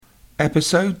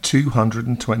Episode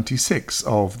 226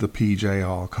 of the PJ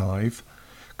Archive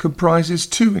comprises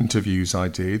two interviews I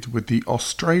did with the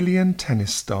Australian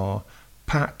tennis star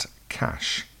Pat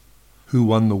Cash, who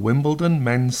won the Wimbledon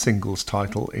men's singles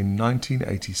title in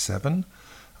 1987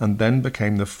 and then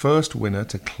became the first winner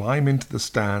to climb into the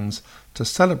stands to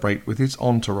celebrate with his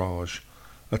entourage,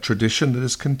 a tradition that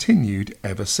has continued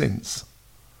ever since.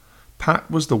 Pat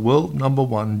was the world number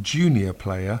one junior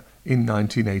player in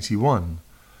 1981,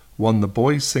 won the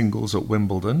boys' singles at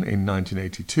Wimbledon in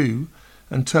 1982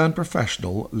 and turned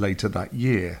professional later that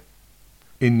year.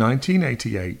 In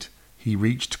 1988, he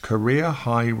reached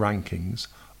career-high rankings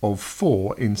of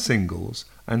 4 in singles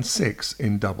and 6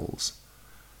 in doubles.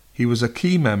 He was a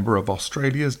key member of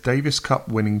Australia's Davis Cup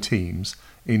winning teams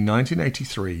in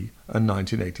 1983 and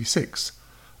 1986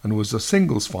 and was a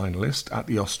singles finalist at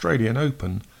the Australian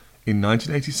Open in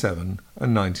 1987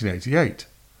 and 1988.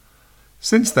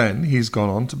 Since then, he's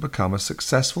gone on to become a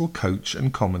successful coach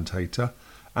and commentator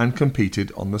and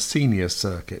competed on the senior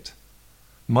circuit.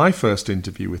 My first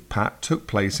interview with Pat took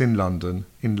place in London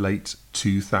in late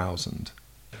 2000.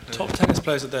 Top tennis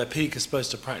players at their peak are supposed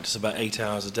to practice about 8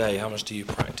 hours a day. How much do you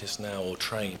practice now or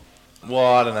train?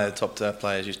 Well, I don't know, the top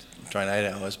players used to train 8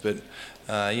 hours, but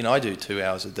I do 2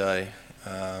 hours a day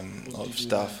of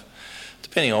stuff.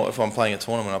 Depending on if I'm playing a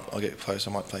tournament, I'll get close,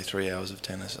 I might play 3 hours of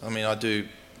tennis. I mean, I do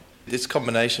this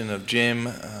combination of gym,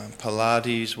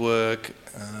 Pilates work,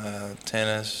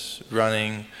 tennis,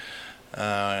 running,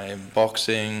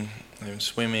 boxing,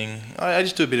 swimming. I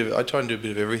just do I try and do a bit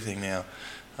of everything now.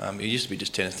 It used to be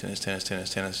just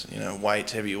tennis,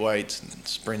 weights, heavy weights, and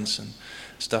sprints and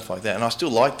stuff like that. And I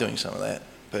still like doing some of that,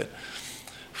 but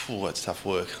it's tough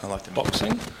work. I like the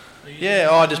boxing.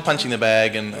 Yeah, just punching the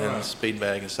bag and speed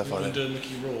bag and stuff like that. You wouldn't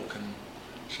do Mickey Rourke and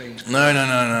change.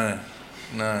 No.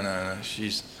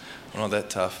 She's not that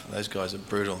tough. Those guys are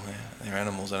brutal. They're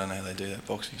animals. I don't know how they do that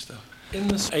boxing stuff. In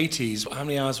the 80s, how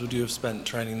many hours would you have spent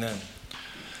training then?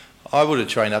 I would have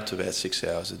trained up to about 6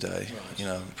 hours a day.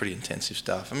 Right. Pretty intensive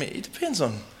stuff. I mean, it depends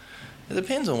on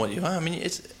what you are. I mean,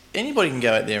 anybody can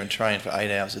go out there and train for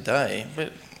 8 hours a day,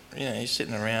 but you're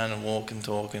sitting around and walking,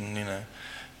 talking.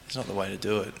 It's not the way to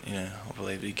do it. I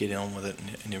believe you get on with it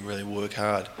and you really work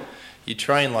hard. You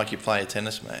train like you play a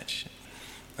tennis match,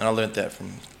 and I learnt that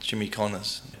from Jimmy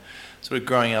Connors. Sort of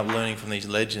growing up, learning from these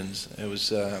legends. It was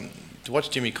to watch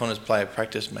Jimmy Connors play a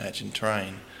practice match and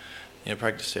train.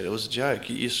 Practice set. It was a joke.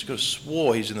 You sort of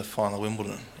swore he was in the final of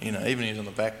Wimbledon. Even he was on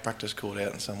the back practice court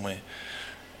out in somewhere.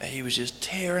 He was just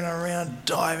tearing around,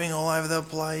 diving all over the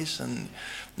place, and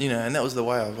and that was the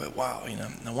way I went. Wow,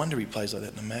 no wonder he plays like that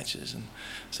in the matches. And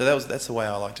so that's the way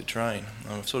I like to train.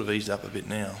 I've sort of eased up a bit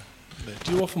now. But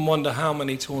do you often wonder how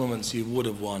many tournaments you would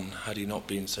have won had you not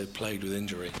been so plagued with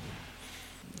injury?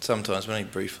 Sometimes, only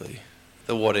briefly.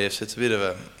 The what ifs. It's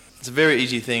a very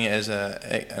easy thing as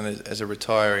a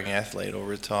retiring athlete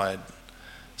or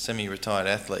semi-retired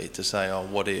athlete to say, oh,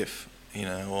 what if,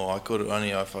 or I could only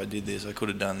if I did this, I could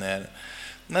have done that.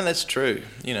 No, that's true.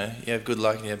 You have good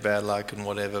luck and you have bad luck and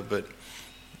whatever, but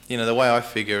the way I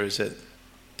figure is that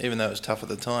even though it was tough at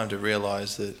the time to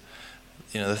realise that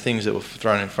the things that were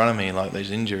thrown in front of me, like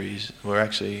these injuries, were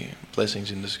actually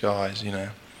blessings in disguise.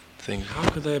 Things. How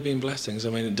could they have been blessings?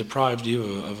 I mean, it deprived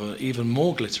you of an even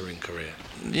more glittering career.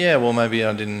 Yeah, well, maybe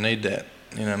I didn't need that.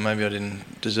 Maybe I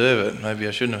didn't deserve it. Maybe I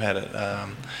shouldn't have had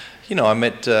it. I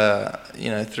met,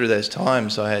 through those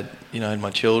times I had, had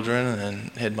my children and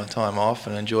had my time off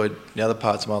and enjoyed the other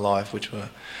parts of my life, which were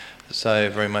so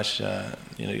very much,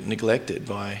 neglected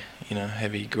by,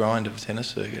 heavy grind of the tennis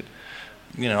circuit.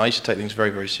 I used to take things very,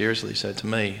 very seriously. So to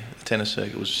me, the tennis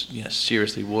circuit was,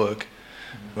 seriously work.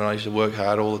 When I used to work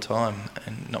hard all the time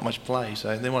and not much play.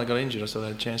 So then when I got injured, I still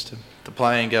had a chance to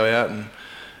play and go out and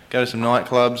go to some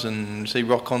nightclubs and see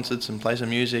rock concerts and play some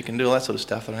music and do all that sort of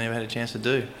stuff that I never had a chance to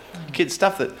do. Kid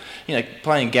stuff that,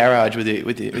 playing garage with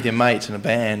your mates in a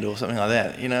band or something like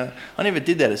that. I never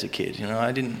did that as a kid.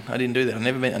 I didn't do that. I've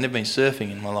never been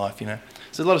surfing in my life. So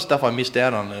there's a lot of stuff I missed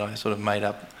out on that I sort of made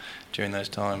up during those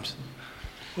times.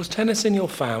 Was tennis in your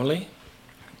family?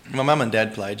 My mum and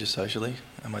dad played just socially.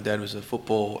 And my dad was a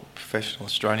professional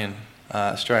Australian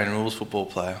rules football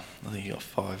player. I think he got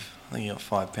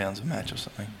 £5 a match or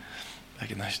something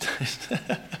back in those days.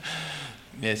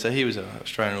 Yeah, so he was an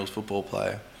Australian rules football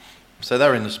player. So they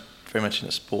were very much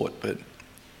into sport, but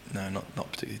no, not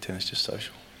particularly tennis, just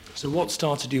social. So what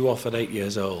started you off at 8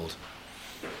 years old?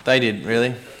 They did,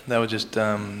 really. They were just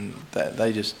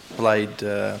they just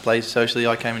played socially.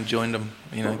 I came and joined them.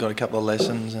 Got a couple of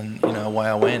lessons, and away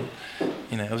I went.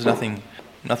 It was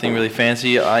nothing really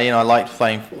fancy. I liked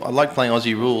playing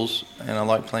Aussie rules and I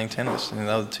like playing tennis. And those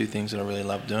are the two things that I really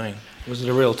love doing. Was it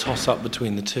a real toss-up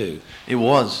between the two? It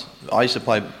was. I used to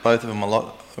play both of them a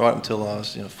lot right until I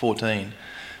was 14,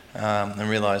 and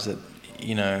realised that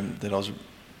that I was.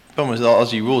 The problem with the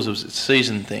Aussie rules, it was a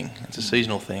season thing. It's a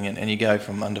seasonal thing, and you go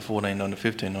from under 14 to under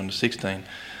 15 to under 16.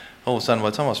 All of a sudden, by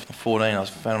the time I was 14, I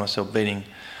found myself beating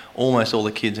almost all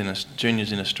the kids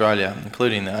juniors in Australia,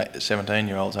 including the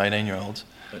 17-year-olds, 18-year-olds.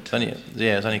 It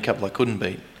was only a couple I couldn't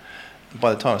beat.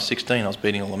 By the time I was 16, I was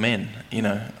beating all the men,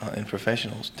 in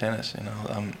professionals tennis.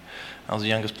 I was the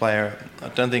youngest player. I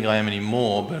don't think I am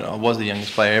anymore, but I was the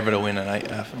youngest player ever to win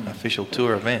an official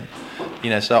tour event.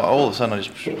 So all of a sudden I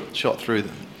just shot through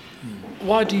them.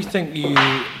 Why do you think you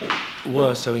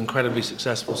were so incredibly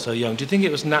successful so young? Do you think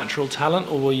it was natural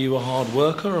talent, or were you a hard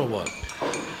worker, or what?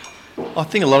 I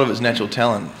think a lot of it's natural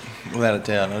talent, without a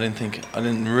doubt. I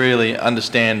didn't really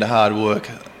understand the hard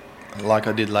work like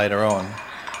I did later on.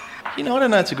 I don't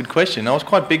know, it's a good question. I was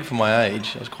quite big for my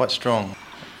age. I was quite strong.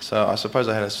 So I suppose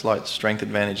I had a slight strength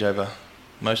advantage over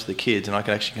most of the kids, and I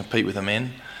could actually compete with the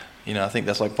men. I think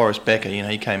that's like Boris Becker.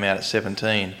 He came out at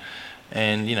 17,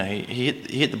 and he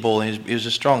hit the ball, and he was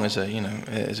as strong as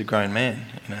a grown man.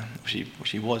 Which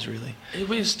he was really.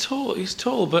 He's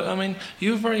tall, but I mean,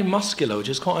 you were very muscular, which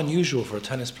is quite unusual for a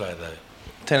tennis player, though.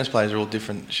 Tennis players are all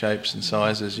different shapes and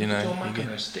sizes. John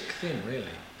McEnroe, stick thin, really.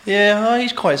 Yeah,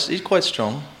 he's quite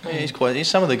strong. Yeah,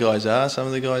 some of the guys are, some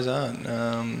of the guys aren't.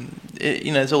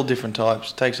 It's all different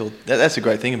types. That's the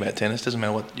great thing about tennis. Doesn't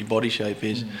matter what your body shape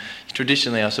is.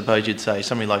 Traditionally, I suppose you'd say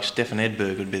somebody like Stefan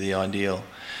Edberg would be the ideal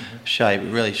shape.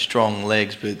 Really strong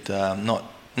legs, but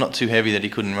not too heavy that he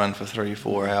couldn't run for 3 or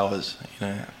 4 hours.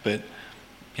 But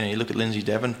you look at Lindsay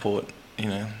Davenport.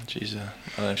 She's I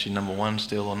don't know if she's number 1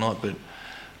 still or not, but.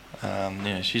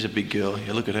 She's a big girl.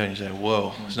 You look at her and you say,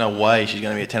 whoa, there's no way she's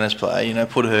going to be a tennis player.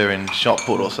 Put her in shot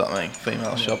put or something,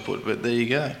 female shot put. But there you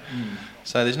go.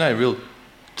 So there's no real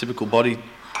typical body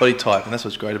type, and that's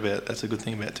what's great about it. That's a good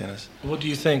thing about tennis. What do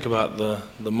you think about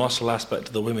the muscle aspect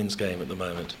of the women's game at the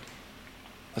moment?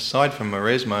 Aside from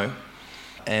Mauresmo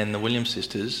and the Williams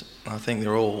sisters, I think they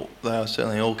are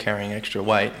certainly all carrying extra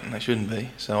weight, and they shouldn't be.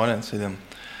 So I don't see them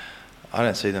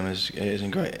as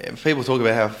in great. People talk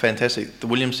about how fantastic the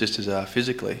Williams sisters are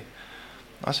physically.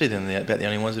 I see them about the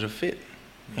only ones that are fit,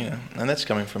 and that's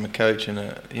coming from a coach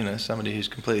and somebody who's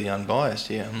completely unbiased.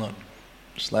 Yeah, I'm not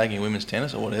slagging women's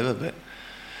tennis or whatever, but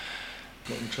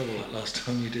got in trouble that last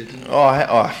time you did. Oh,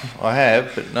 I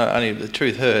have, but no, only the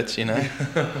truth hurts.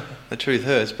 The truth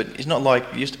hurts, but it's not like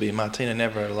it used to be. Martina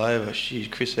Navratilova,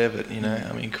 Chris Evert,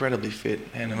 incredibly fit,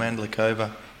 Anna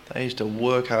Mandlikova. They used to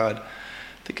work hard.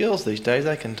 The girls these days,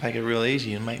 they can take it real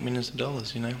easy and make millions of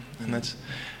dollars, and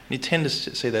you tend to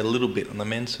see that a little bit on the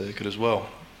men's circuit as well.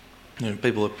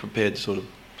 People are prepared to sort of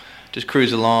just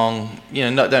cruise along,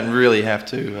 don't really have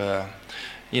to,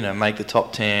 make the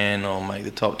top 10 or make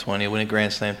the top 20 or win a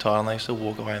Grand Slam title, and they still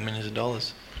walk away with millions of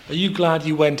dollars. Are you glad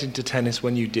you went into tennis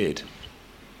when you did?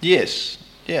 Yes.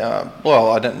 Yeah. Well,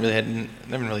 I haven't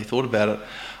really thought about it.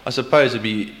 I suppose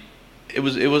it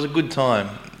was a good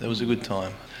time. It was a good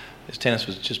time. Tennis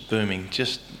was just booming,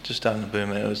 just starting to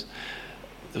boom. It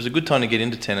was a good time to get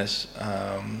into tennis.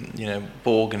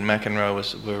 Borg and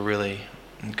McEnroe were really,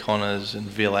 and Connors and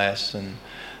Vilas, and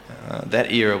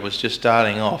that era was just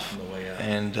starting off.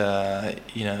 And by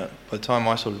the time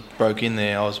I sort of broke in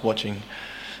there, I was watching.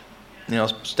 I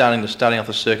was starting off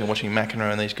the circuit, watching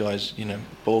McEnroe and these guys,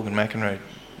 Borg and McEnroe,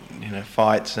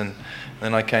 fights, and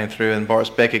then I came through, and Boris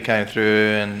Becker came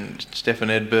through, and Stefan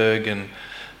Edberg, and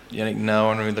Yannick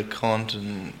Noah, Henri Leconte,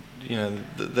 and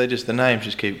the names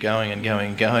just keep going and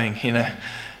going and going.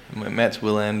 Mats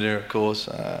Wilander, of course,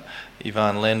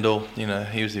 Ivan Lendl.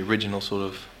 He was the original sort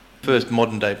of first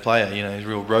modern day player. He's a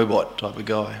real robot type of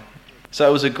guy. So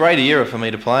it was a great era for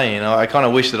me to play in. I kind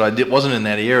of wish that I wasn't in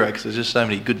that era because there's just so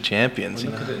many good champions.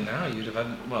 Well, look at it now. You've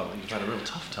had a real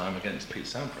tough time against Pete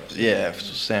Sampras. Yeah,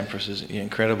 Sampras is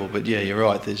incredible. But yeah, you're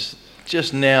right. There's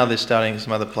starting.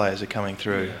 Some other players are coming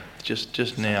through. Yeah.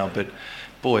 Just now, but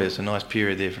boy, it's a nice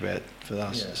period there for the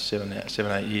last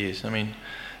 7-8 years. I mean,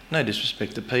 no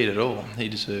disrespect to Pete at all. He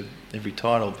deserved every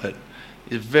title, but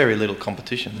there's very little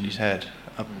competition that he's had,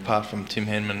 apart from Tim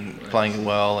Henman playing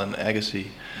well and Agassi.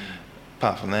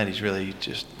 Apart from that, he's really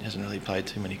hasn't really played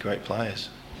too many great players.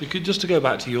 Just to go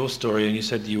back to your story, and you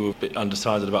said you were a bit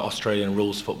undecided about Australian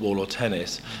rules football or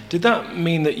tennis. Did that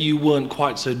mean that you weren't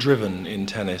quite so driven in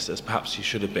tennis as perhaps you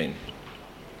should have been?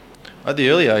 At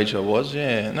the early age, I was,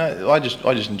 yeah. No, I just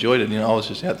enjoyed it. I was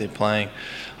just out there playing.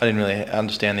 I didn't really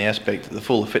understand the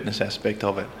full fitness aspect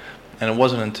of it. And it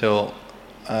wasn't until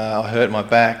I hurt my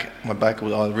back.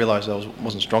 I realised I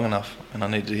wasn't strong enough, and I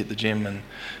needed to hit the gym and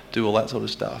do all that sort of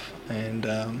stuff. And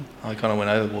I kind of went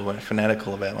overboard, went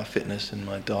fanatical about my fitness and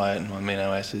my diet and my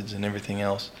amino acids and everything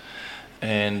else.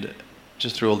 And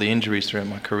just through all the injuries throughout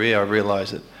my career, I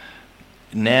realised that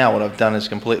now what I've done is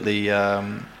completely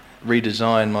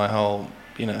redesign my whole,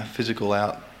 physical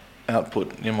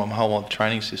output, my whole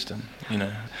training system,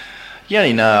 You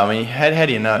only know, I mean, how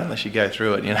do you know unless you go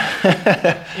through it,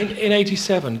 In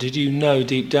 87, did you know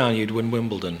deep down you'd win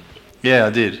Wimbledon? Yeah, I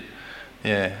did.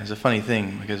 Yeah, it's a funny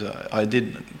thing because I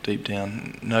did deep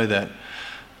down know that.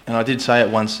 And I did say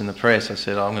it once in the press. I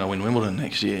said, I'm going to win Wimbledon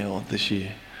next year or this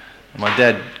year. And my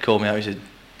dad called me up. He said,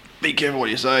 be careful what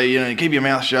you say, keep your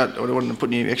mouth shut. I don't want to put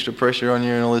any extra pressure on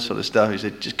you and all this sort of stuff. He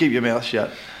said, just keep your mouth shut.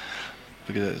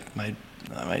 Because it made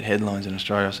headlines in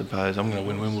Australia, I suppose. I'm going to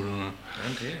win Wimbledon.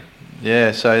 Oh dear.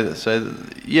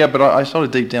 Yeah, but I sort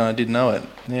of deep down I did know it.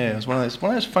 Yeah, it was one of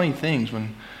those funny things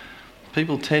when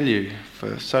people tell you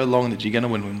for so long that you're going to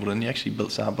win Wimbledon, you actually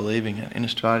start believing it. In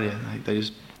Australia, they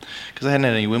just, because they hadn't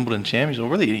had any Wimbledon champions or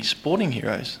really any sporting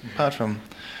heroes, apart from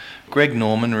Greg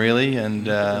Norman, really, and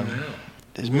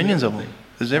there's millions of them.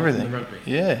 There's everything.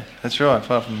 Yeah, that's right,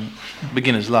 apart from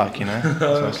beginner's luck, that's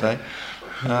what I say.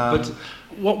 But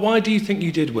why do you think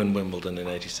you did win Wimbledon in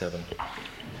 87?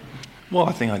 Well,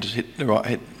 I think I just hit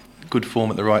good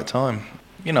form at the right time.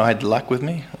 I had luck with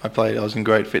me. I was in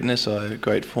great fitness. I had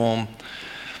great form.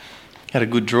 Had a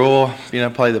good draw.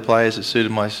 Played the players that suited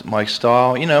my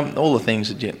style. All the things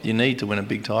that you need to win a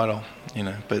big title.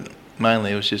 But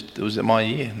mainly it was my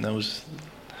year. And I was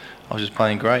just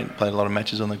playing great. Played a lot of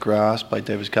matches on the grass. Played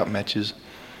Davis Cup matches.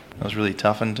 I was really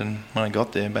toughened, and when I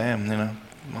got there, bam!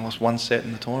 I lost one set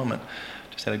in the tournament.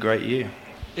 Just had a great year.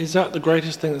 Is that the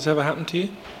greatest thing that's ever happened to you?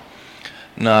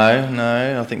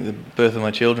 No. I think the birth of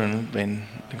my children have been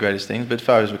the greatest thing. But as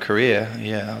far as a career,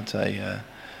 yeah, I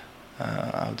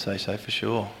would say so for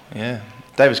sure. Yeah,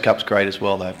 Davis Cup's great as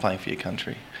well, though. Playing for your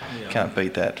country, can't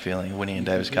beat that feeling of winning a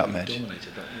Davis Cup match.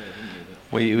 Dominated that year,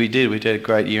 didn't you? We did. We did a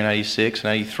great year in '86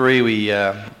 and '83.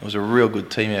 It was a real good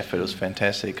team effort. It was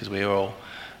fantastic because we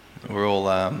were all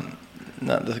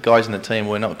the guys in the team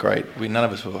were not great. None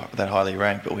of us were that highly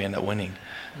ranked, but we ended up winning.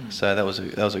 So that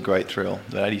was a great thrill.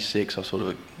 But '86, I was sort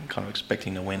of kind of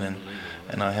expecting to win,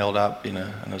 and I held up, and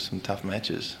there was some tough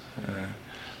matches.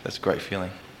 That's a great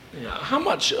feeling. Yeah. How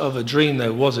much of a dream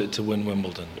though was it to win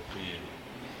Wimbledon for you?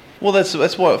 Well,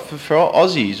 that's what for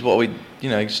Aussies, what we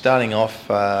starting off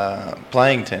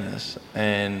playing tennis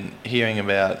and hearing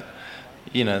about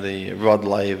the Rod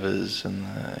Lavers and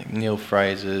the Neil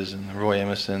Frasers and the Roy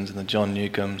Emersons and the John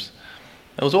Newcombs.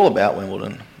 It was all about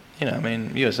Wimbledon.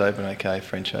 US Open, okay,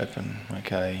 French Open,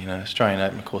 okay, Australian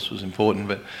Open, of course, was important,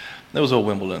 but it was all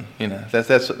Wimbledon. That's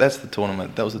the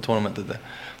tournament. That was the tournament that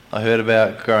I heard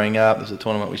about growing up. It was a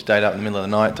tournament we stayed up in the middle of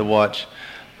the night to watch.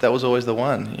 That was always the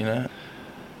one,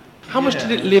 How much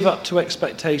did it live up to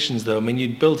expectations, though? I mean,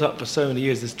 you'd built up for so many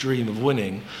years this dream of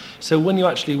winning. So when you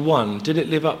actually won, did it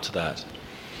live up to that?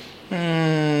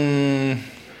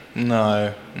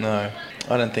 No.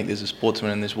 I don't think there's a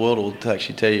sportsman in this world who will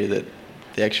actually tell you that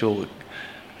the actual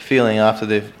feeling after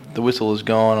the whistle is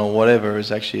gone or whatever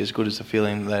is actually as good as the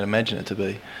feeling they'd imagine it to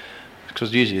be.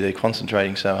 Because usually they're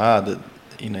concentrating so hard that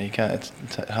you can't.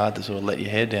 It's hard to sort of let your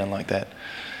head down like that.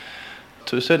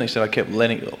 To a certain extent, I kept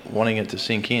wanting it to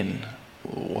sink in.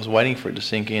 I was waiting for it to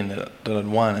sink in that I'd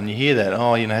won, and you hear that.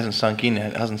 It hasn't sunk in.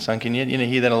 It hasn't sunk in yet. You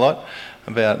hear that a lot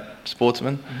about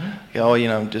sportsmen.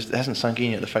 Mm-hmm. Just it hasn't sunk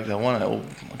in yet. The fact that I won it. Well,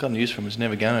 I've got news for them. It's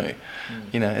never going to.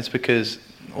 It's because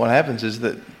what happens is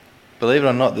that, believe it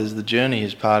or not, the journey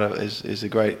is part of is a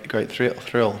great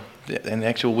thrill, and the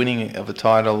actual winning of a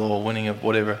title or winning of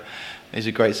whatever is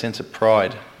a great sense of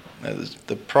pride.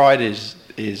 The pride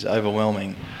is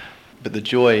overwhelming. But the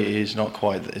joy is not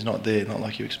there, not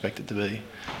like you expect it to be.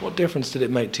 What difference did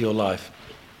it make to your life?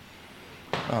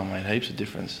 Oh, made heaps of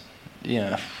difference.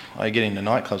 I get into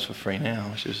nightclubs for free now,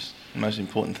 which is the most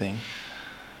important thing.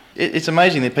 It's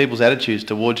amazing that people's attitudes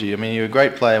towards you. I mean, you're a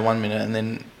great player one minute and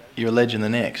then you're a legend the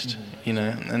next,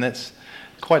 and that's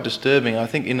quite disturbing. I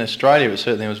think in Australia it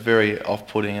certainly was very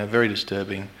off-putting, a very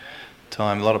disturbing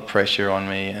time, a lot of pressure on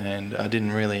me, and I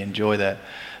didn't really enjoy that.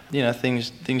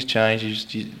 Things change.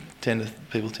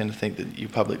 People tend to think that you're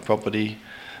public property,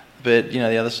 but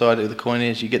the other side of the coin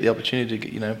is you get the opportunity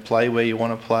to play where you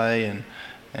want to play,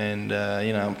 and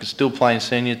I'm still playing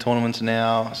senior tournaments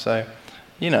now, so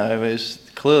it's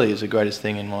clearly the greatest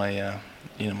thing in my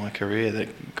my career that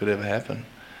could ever happen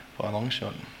by a long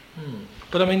shot.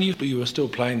 But I mean, you were still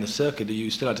playing the circuit. You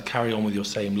still had to carry on with your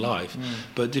same life.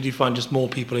 But did you find just more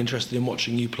people interested in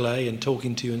watching you play and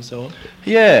talking to you and so on?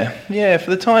 Yeah. For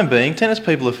the time being, tennis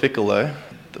people are fickle though.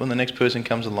 When the next person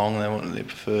comes along, they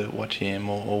prefer to watch him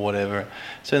or whatever.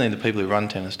 Certainly, the people who run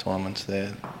tennis tournaments,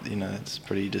 they're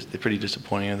pretty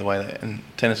disappointing in the way and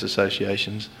tennis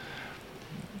associations,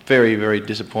 very, very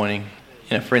disappointing.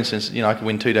 For instance, I could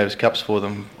win 2 Davis Cups for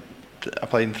them. I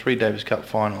played in 3 Davis Cup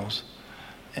finals.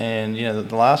 And,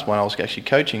 the last one I was actually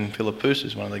coaching Philip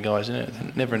Poussis, one of the guys in it.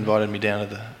 They never invited me down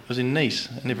to it was in Nice.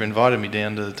 They never invited me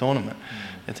down to the tournament,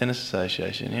 the tennis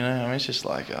association, I mean, it's just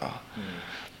like,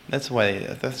 that's the way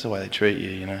they treat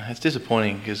you, It's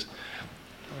disappointing because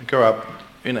I grew up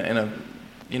in a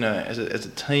as a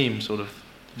team sort of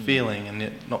feeling, and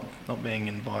yet not being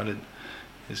invited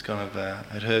is kind of,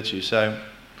 it hurts you. So,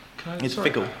 it's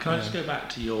fickle. Can I just go back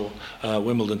to your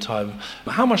Wimbledon time?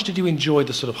 How much did you enjoy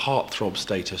the sort of heartthrob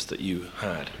status that you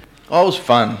had? Oh, it was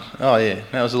fun. Oh, yeah.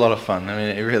 That was a lot of fun. I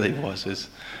mean, it really was.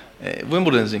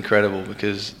 Wimbledon's incredible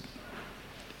because,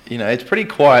 it's pretty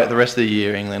quiet the rest of the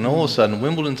year, England. All of a sudden,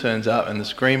 Wimbledon turns up and the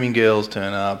screaming girls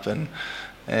turn up, and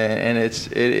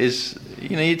it is,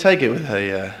 you take it with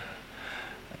a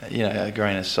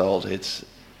grain of salt. It's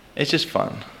just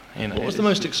fun. What was the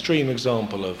most extreme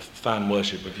example of fan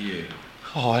worship of you?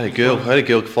 Oh, I had a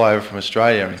girl fly over from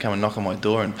Australia and come and knock on my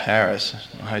door in Paris,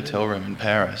 a hotel room in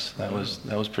Paris. That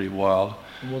was pretty wild.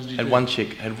 And what did you do?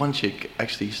 Had one chick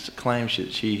actually claim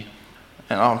that she,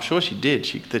 and I'm sure she did,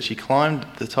 that she climbed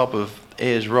the top of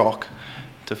Ayers Rock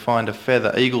to find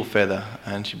a eagle feather,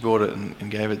 and she brought it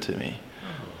and gave it to me.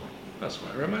 That's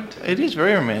quite romantic. It is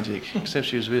very romantic, except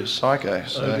she was a bit of a psycho.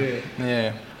 So, oh dear.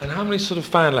 Yeah. And how many sort of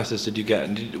fan letters did you get,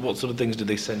 and what sort of things did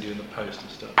they send you in the post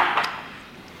and stuff?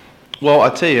 Well, I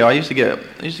tell you, I used to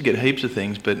get heaps of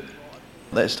things, but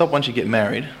they stop once you get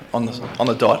married on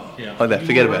the dot, like that.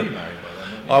 Forget about it. Married by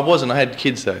then, weren't you? I wasn't. I had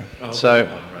kids though, Right,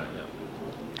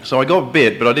 yeah. so I got a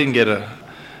bit, but I didn't get a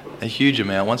huge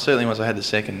amount. Once I had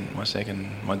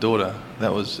my daughter,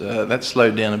 that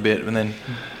slowed down a bit, and then.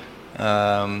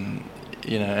 And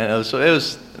it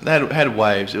was had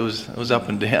waves. It was up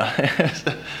and down.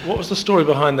 What was the story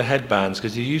behind the headbands?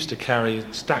 Because you used to carry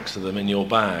stacks of them in your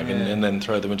bag and then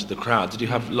throw them into the crowd. Did you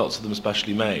have lots of them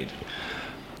specially made?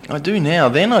 I do now.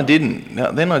 Then I didn't.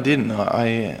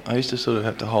 I used to sort of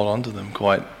have to hold on to them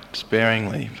quite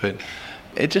sparingly. But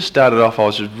it just started off. I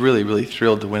was just really, really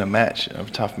thrilled to win a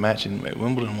tough match at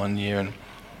Wimbledon one year, and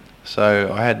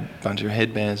so I had a bunch of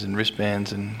headbands and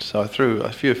wristbands, and so I threw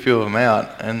a few of them out.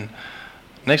 And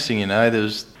next thing you know,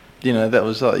 that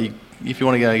was like, if you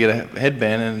want to go and get a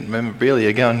headband and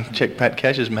memorabilia, go and check Pat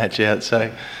Cash's match out.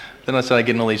 So then I started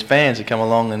getting all these fans that come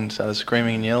along and started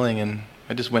screaming and yelling, and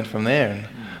I just went from there. And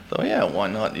thought, yeah, why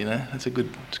not? It's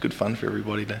good fun for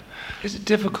everybody to. Is it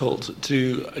difficult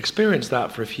to experience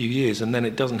that for a few years and then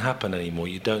it doesn't happen anymore?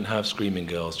 You don't have screaming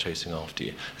girls chasing after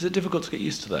you. Is it difficult to get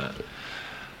used to that?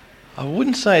 I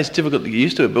wouldn't say it's difficult to get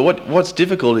used to it, but what's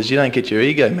difficult is you don't get your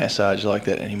ego massaged like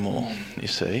that anymore. You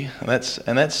see, it's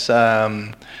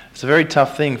a very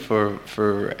tough thing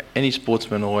for any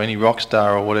sportsman or any rock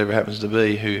star or whatever it happens to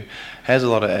be who has a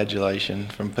lot of adulation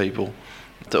from people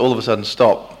to all of a sudden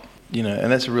stop,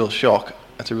 and that's a real shock.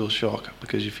 That's a real shock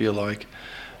because you feel like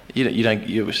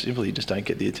you simply just don't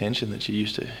get the attention that you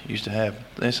used to have.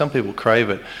 And some people crave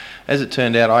it. As it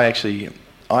turned out, I actually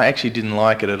didn't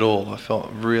like it at all. I felt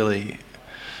a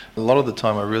lot of the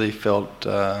time I really felt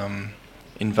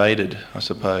invaded, I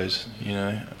suppose,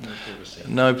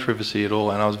 No privacy at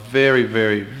all. And I was very,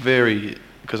 very, very,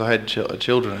 because I had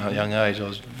children at a young age, I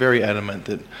was very adamant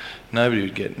that nobody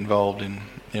would get involved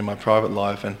in my private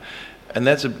life. And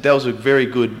that was a very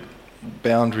good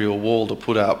boundary or wall to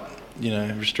put up,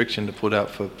 restriction to put up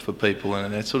for people.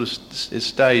 And it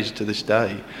stays to this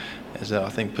day, as I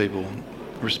think people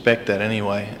respect that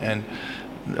anyway, and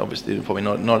obviously they're probably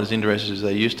not as interested as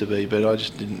they used to be, but I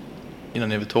just didn't,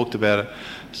 never talked about it.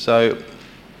 So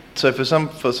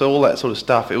for all that sort of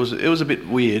stuff, it was a bit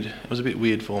weird. It was a bit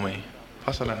weird for me.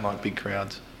 Plus, I don't like big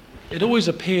crowds. It always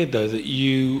appeared though that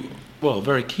you were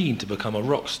very keen to become a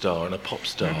rock star and a pop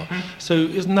star. Mm-hmm. So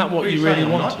isn't that what you really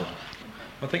wanted?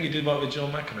 I think you did one with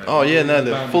John McEnroe. Oh yeah, no,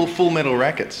 the Full Metal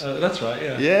Rackets. That's right,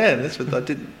 yeah. Yeah, that's what I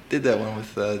did that one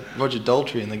with Roger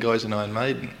Daltrey and the guys in Iron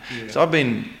Maiden. Yeah. So I've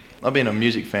been a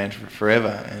music fan for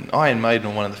forever, and Iron Maiden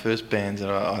were one of the first bands that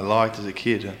I liked as a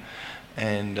kid,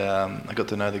 and I got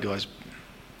to know the guys,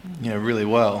 really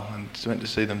well, and went to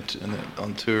see them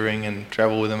on touring and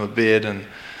travel with them a bit and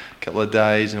a couple of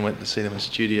days, and went to see them in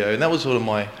studio, and that was sort of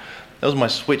my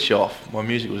switch off. My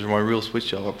music was my real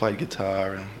switch off. I played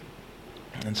guitar and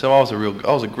And so I was a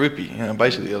groupie. You know,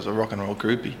 basically I was a rock and roll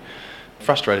groupie,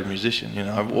 frustrated musician. You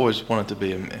know, I've always wanted to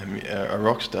be a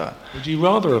rock star. Would you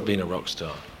rather have been a rock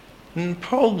star?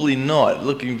 Probably not.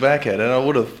 Looking back at it, I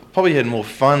would have probably had more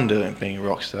fun doing being a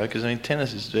rock star, because I mean,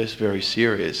 tennis is just very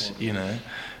serious. You know,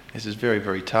 this is very,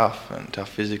 very tough and tough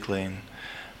physically.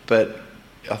 But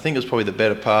I think it was probably the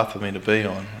better path for me to be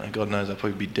on. And God knows I'd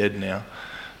probably be dead now.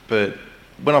 But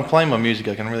when I'm playing my music,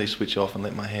 I can really switch off and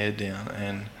let my hair down.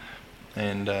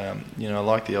 And you know, I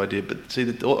like the idea. But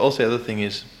see, also the other thing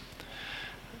is,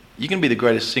 you can be the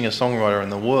greatest singer-songwriter in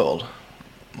the world,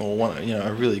 or one, you know,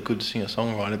 a really good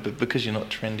singer-songwriter, but because you're not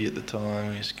trendy at the time,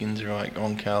 or your skin's right,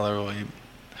 wrong colour, or your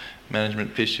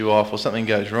management piss you off, or something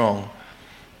goes wrong,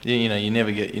 you know, you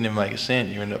never make a cent.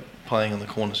 You end up playing on the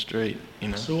corner street. You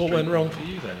know. So what went wrong for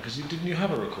you then? Because didn't you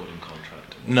have a recording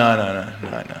contract? No,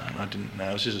 I didn't. No,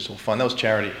 it was just all fun. That was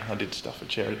charity. I did stuff for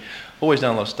charity. Always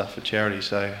done a lot of stuff for charity.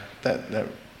 So that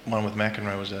one with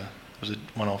McEnroe was a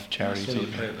one-off charity. So you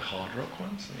played the hard rock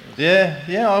ones? Yeah.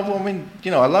 I mean, you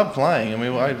know, I love playing. I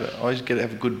mean, I always get to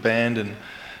have a good band, and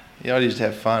you know, I just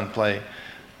have fun, play.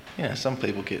 You know, some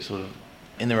people get sort of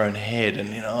in their own head, and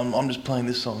you know, I'm just playing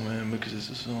this song, man, because it's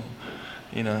a song.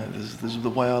 You know, this is the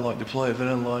way I like to play. If I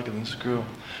don't like it, then screw 'em.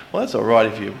 Well, that's all right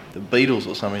if you're the Beatles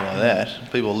or something like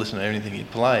that. People listen to anything you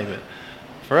play, but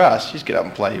for us, you just get up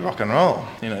and play rock and roll.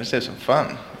 You know, just have some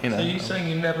fun. You know. So you're saying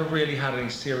you never really had any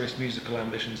serious musical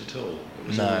ambitions at all? It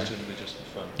was always going to be just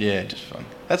for fun? Yeah, just fun.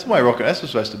 That's the way rock. That's what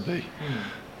it's supposed to be.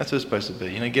 That's what it's supposed to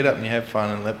be. You know, get up and you have fun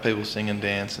and let people sing and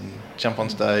dance and jump on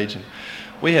stage. And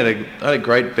I had a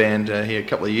great band here a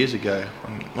couple of years ago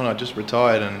when I just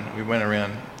retired, and we went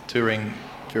around touring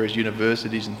various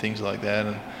universities and things like that,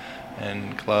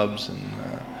 and clubs,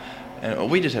 and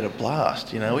we just had a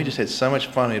blast. You know, we just had so much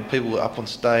fun. We had people up on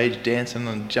stage dancing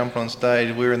and jumping on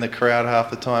stage. We were in the crowd half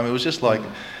the time. It was just like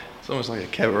it's almost like a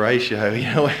cabaret show. You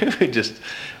know, we were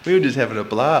just having a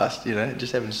blast. You know,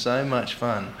 just having so much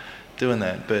fun doing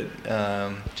that. But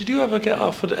did you ever get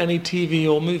offered any TV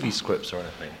or movie scripts or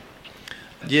anything?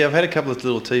 Yeah, I've had a couple of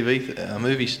little TV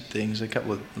movie things, a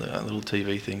couple of little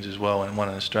TV things as well, and one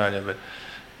in Australia. But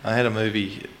I had a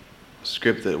movie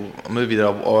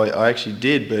that I actually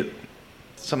did, but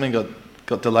something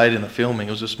got delayed in the filming. It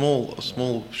was a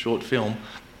small short film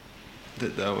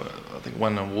that I think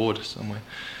won an award somewhere.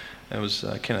 It was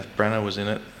Kenneth Branagh was in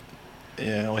it.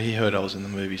 Yeah, well, he heard I was in the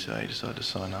movie, so he decided to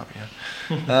sign up.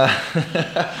 Yeah.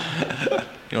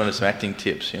 He wanted some acting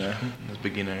tips, you know, as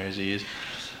beginner as he is.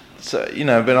 So, you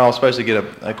know, but I was supposed to get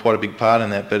quite a big part in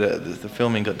that, but the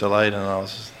filming got delayed and I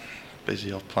was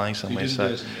busy off playing somewhere.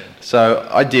 So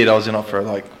I did. I was in it for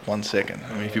like 1 second.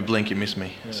 I mean, if you blink, you miss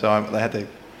me. Yeah. So they had to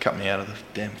cut me out of the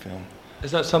damn film.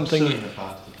 Is that something? Is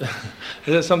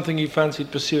that something you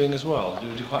fancied pursuing as well?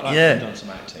 Would you quite like to have done some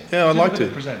acting? Yeah, I'd like to.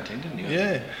 Presenting, didn't you?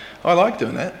 Yeah, I like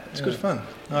doing that. It's good fun.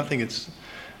 I think it's.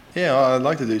 Yeah, I'd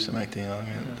like to do some acting. I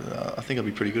mean, I think I'd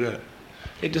be pretty good at it.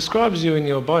 It describes you in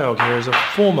your biog here as a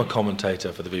former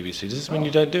commentator for the BBC. Does this mean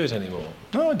you don't do it anymore?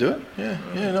 No, I do it. Yeah.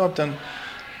 No, I've done.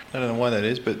 I don't know why that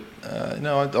is, but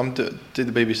no, I did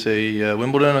the BBC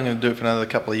Wimbledon. I'm going to do it for another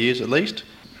couple of years at least.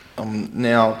 I'm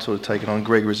now sort of taking on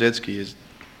Greg Rosetsky as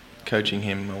coaching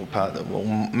him, or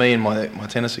me and my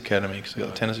tennis academy, because I've got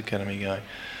a tennis academy going.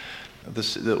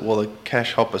 The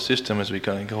Cash Hopper system, as we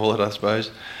kind of call it, I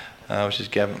suppose, which is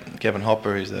Gavin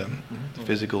Hopper, who's the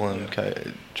physical and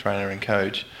trainer and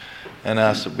coach, and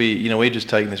us. We're just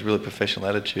taking this really professional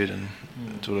attitude and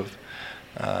sort of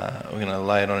we're going to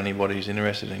lay it on anybody who's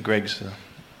interested. And Greg's,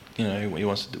 he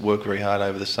wants to work very hard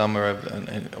over the summer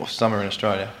or summer in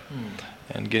Australia,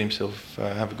 and get himself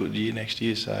have a good year next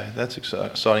year. So that's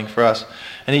exciting for us.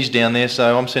 And he's down there,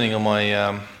 so I'm sending all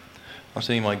my. I'm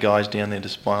sending my guys down there to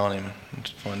spy on him and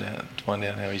to find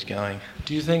out how he's going.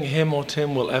 Do you think him or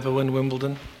Tim will ever win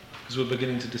Wimbledon? Because we're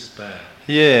beginning to despair.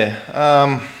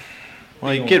 Yeah.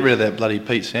 Well, you get rid of that bloody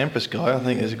Pete Sampras guy. I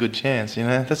think there's a good chance. You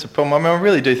know, that's the problem. I mean, I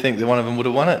really do think that one of them would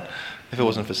have won it if it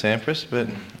wasn't for Sampras. But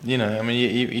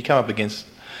you come up against,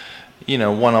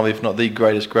 one of, if not the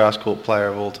greatest grass court player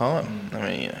of all time. I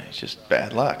mean, it's just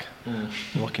bad luck.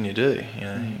 What can you do?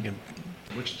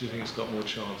 Which do you think has got more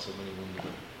chance of winning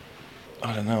Wimbledon?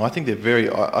 I don't know. I think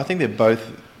they're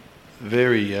both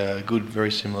very good, very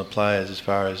similar players as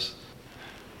far as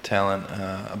talent,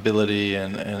 ability,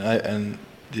 and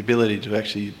the ability to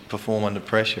actually perform under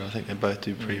pressure. I think they both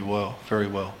do pretty well, very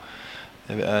well.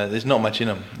 There's not much in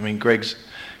them. I mean, Greg's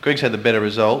had the better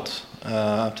results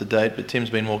up to date, but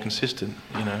Tim's been more consistent.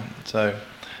 So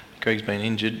Greg's been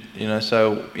injured.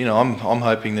 So I'm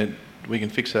hoping that we can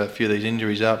fix a few of these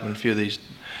injuries up and a few of these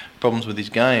problems with his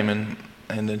game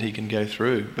and that he can go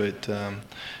through. But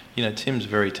Tim's a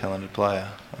very talented player.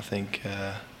 I think.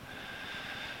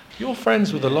 You're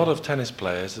friends with a lot of tennis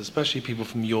players, especially people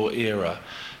from your era.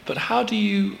 But how do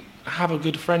you have a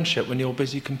good friendship when you're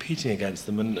busy competing against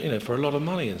them and, for a lot of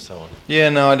money and so on? Yeah,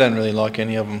 no, I don't really like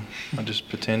any of them. I just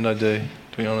pretend I do,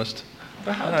 to be honest.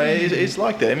 But how it's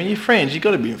like that. I mean, you're friends. You've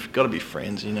got to be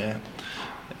friends, because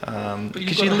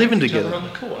you're living together. On the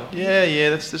court, yeah,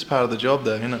 that's part of the job,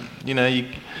 though, isn't it?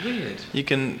 Weird. You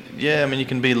can, you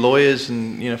can be lawyers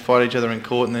and fight each other in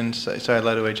court and then say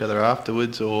hello to each other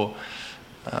afterwards, or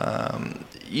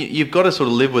you've got to sort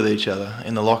of live with each other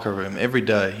in the locker room every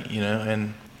day,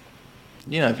 and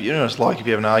if it's like if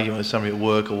you have an argument with somebody at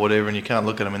work or whatever and you can't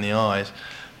look at them in the eyes,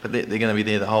 but they're going to be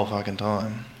there the whole fucking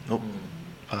time. Oh,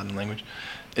 pardon the language.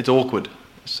 It's awkward.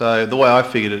 So the way I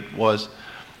figured it was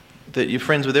that you're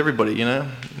friends with everybody, you're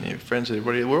friends with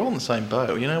everybody. We're all in the same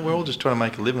boat, we're all just trying to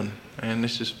make a living, and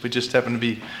we just happen to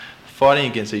be fighting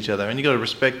against each other, and you've got to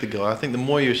respect the guy. I think the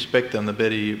more you respect them, the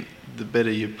better you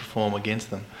perform against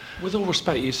them. With all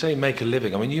respect, you say make a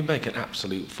living. I mean, you make an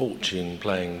absolute fortune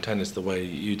playing tennis the way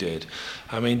you did.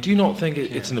 I mean, do you not think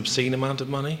it's an obscene amount of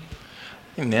money?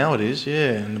 I think now it is,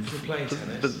 yeah. For playing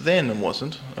tennis? But then it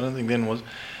wasn't. I don't think then it was.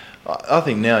 I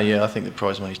think now, I think the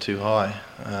prize money is too high.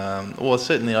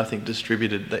 Certainly I think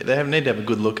distributed. They need to have a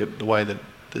good look at the way that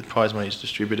the prize money is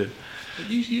distributed. But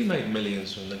you made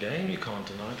millions from the game. You can't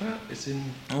deny that.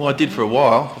 Well, I did for a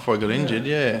while before I got injured.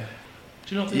 Yeah.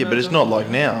 Do you not think but it's not like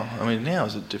now. I mean, now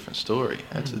is a different story.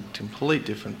 It's a complete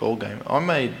different ball game.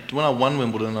 When I won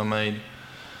Wimbledon, I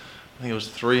think it was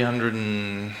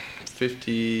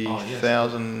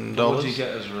 $350,000. What did you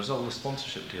get as a result of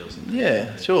sponsorship deals?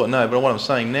 Yeah, sure. No, but what I'm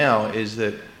saying now is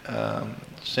that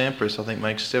Sampras, I think,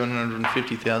 makes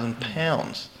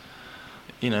 £750,000.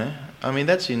 I mean,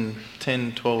 that's in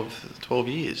 10, 12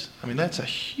 years. I mean, that's a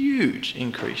huge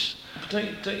increase. But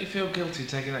don't you feel guilty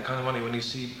taking that kind of money when you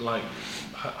see, like,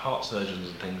 heart surgeons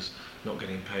and things not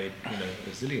getting paid, a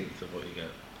zillionth of what you get?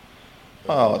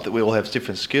 Oh, we all have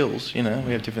different skills, we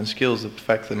have different skills. The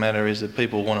fact of the matter is that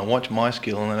people want to watch my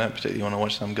skill and they don't particularly want to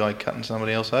watch some guy cutting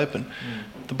somebody else open.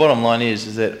 The bottom line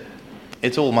is that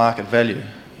it's all market value,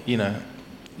 I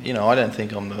don't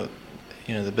think I'm the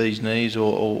bee's knees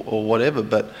or whatever,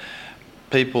 but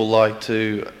people like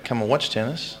to come and watch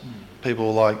tennis.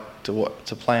 People like to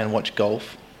play and watch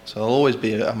golf. So there'll always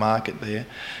be a market there.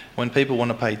 When people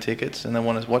want to pay tickets and they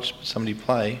want to watch somebody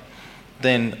play,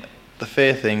 then the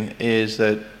fair thing is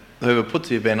that whoever puts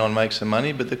the event on makes some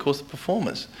money, but of course the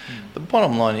performers. The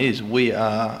bottom line is we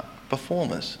are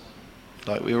performers.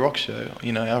 Like we're a rock show.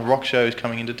 Our rock show is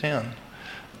coming into town.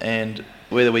 And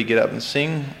whether we get up and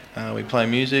sing, we play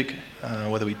music,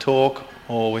 whether we talk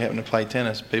or we happen to play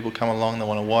tennis, people come along, they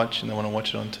want to watch, and they want to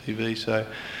watch it on TV, so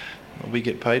we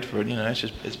get paid for it.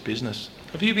 It's business.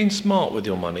 Have you been smart with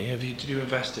your money? Did you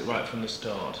invest it right from the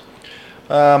start?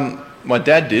 My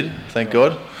dad did, thank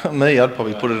God. Me, I'd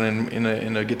probably put it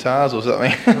in a guitars or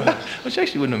something, which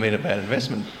actually wouldn't have been a bad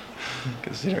investment,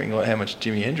 considering how much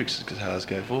Jimi Hendrix's guitars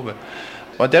go for. But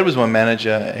my dad was my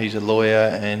manager. He's a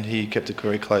lawyer, and he kept a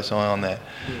very close eye on that,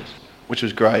 which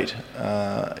was great,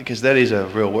 because that is a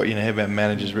real work. How about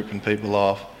managers ripping people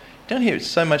off? You don't hear it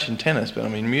so much in tennis, but I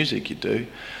mean, music you do.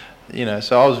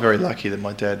 So I was very lucky that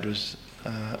my dad was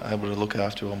able to look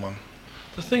after all my.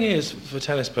 The thing is, for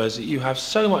tennis players, that you have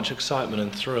so much excitement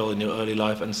and thrill in your early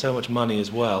life and so much money as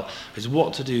well, is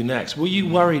what to do next. Were you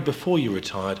worried before you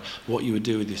retired what you would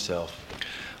do with yourself?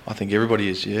 I think everybody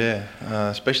is, yeah.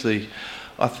 Especially,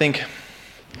 I think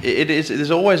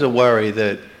there's always a worry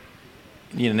that,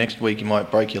 next week you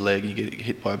might break your leg, you get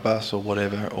hit by a bus or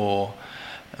whatever, I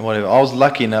was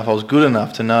lucky enough, I was good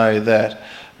enough to know that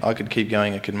I could keep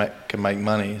going, I could make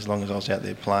money as long as I was out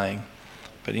there playing.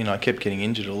 But, I kept getting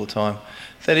injured all the time.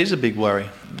 That is a big worry.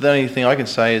 The only thing I can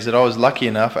say is that I was lucky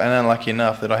enough and unlucky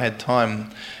enough that I had time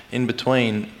in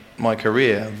between my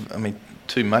career. I mean,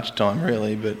 too much time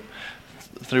really, but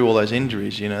through all those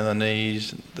injuries, the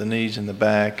knees and the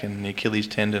back and the Achilles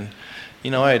tendon.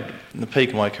 I had, in the peak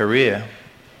of my career,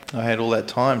 I had all that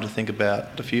time to think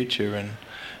about the future and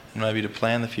maybe to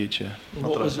plan the future.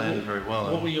 Not that I planned it very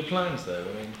well. What were your plans though?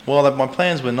 Well, my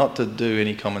plans were not to do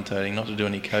any commentating, not to do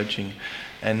any coaching,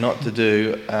 and not to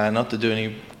do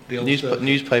any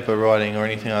newspaper writing or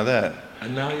anything like that.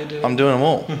 And now you're doing. I'm doing them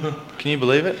all. Can you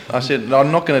believe it? I said no,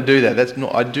 I'm not going to do that.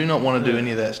 I do not want to do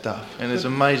any of that stuff. And it's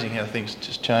amazing how things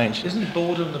just change. Isn't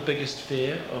boredom the biggest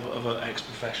fear of an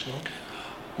ex-professional?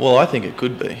 Well, I think it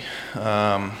could be. It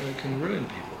can ruin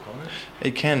people, can't it?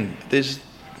 It can.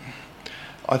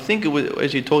 I think,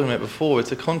 as you're talking about before,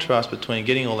 it's a contrast between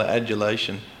getting all that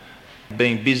adulation,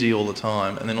 being busy all the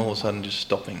time, and then all of a sudden just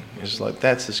stopping. It's like,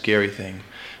 that's the scary thing.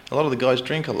 A lot of the guys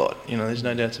drink a lot. There's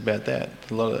no doubts about that.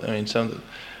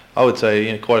 I would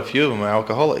say quite a few of them are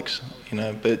alcoholics.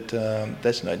 But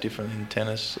that's no different in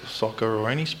tennis, soccer, or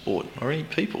any sport, or any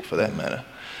people for that matter.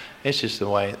 It's just the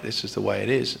way it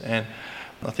is. And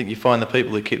I think you find the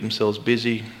people who keep themselves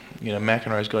busy.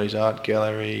 McEnroe's got his art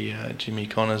gallery. Jimmy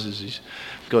Connors he's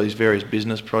got his various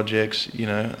business projects.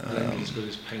 Lendl's got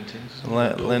his paintings.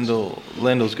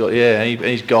 Lendl's got and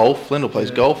he's golf. Lendl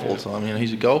plays golf all the time.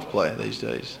 He's a golf player these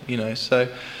days. So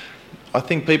I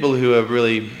think people who are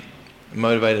really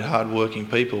motivated, hard-working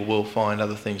people will find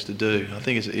other things to do. I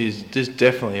think there's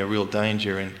definitely a real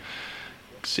danger in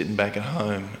sitting back at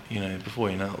home. Before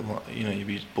you'd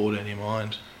be bored out of your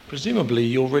mind. Presumably,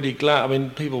 you're really glad. I mean,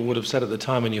 people would have said at the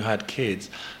time when you had kids,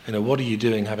 what are you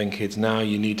doing having kids now?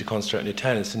 You need to concentrate on your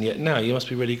tennis, and yet now you must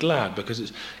be really glad because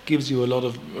it gives you a lot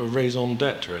of raison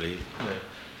d'être, really.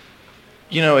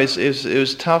 It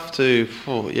was tough to.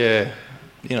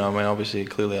 Obviously,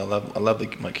 clearly, I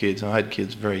love my kids. I had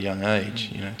kids very young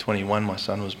age. 21, my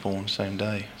son was born same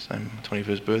day, same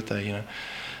 21st birthday.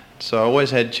 So I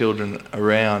always had children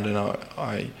around, and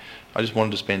I just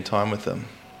wanted to spend time with them.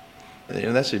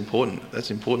 That's important.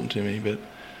 That's important to me. But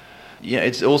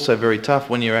it's also very tough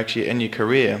when you're actually in your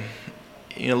career.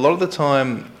 A lot of the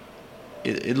time,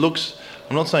 it looks.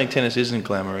 I'm not saying tennis isn't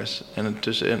glamorous, and to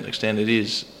a certain extent, it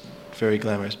is very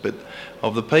glamorous. But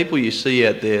of the people you see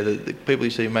out there, the people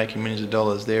you see making millions of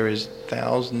dollars, there is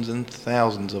thousands and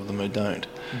thousands of them who don't.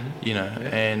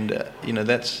 And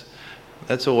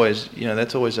that's always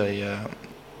a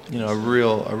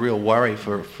real worry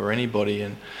for anybody.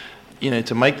 And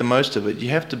to make the most of it, you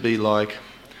have to be like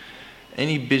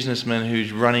any businessman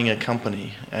who's running a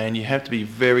company, and you have to be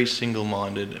very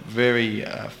single-minded, very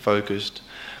focused,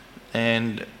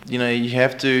 and you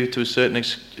have to a certain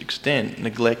extent,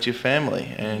 neglect your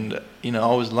family. And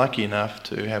I was lucky enough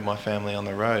to have my family on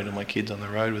the road and my kids on the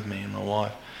road with me and my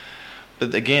wife.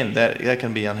 But again, that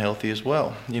can be unhealthy as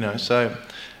well. So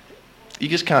you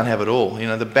just can't have it all.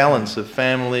 The balance of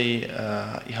family,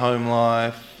 home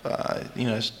life.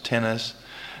 Tennis,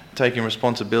 taking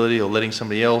responsibility or letting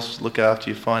somebody else look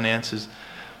after your finances,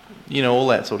 all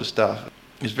that sort of stuff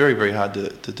is very, very hard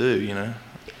to do.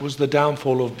 Was the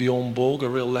downfall of Bjorn Borg a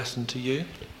real lesson to you?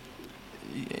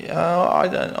 I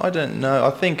don't know. I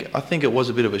think it was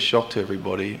a bit of a shock to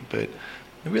everybody, but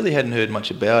I really hadn't heard much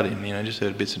about him. Just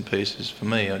heard bits and pieces. For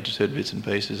me, I just heard bits and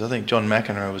pieces. I think John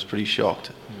McEnroe was pretty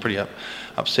shocked, pretty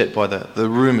upset by the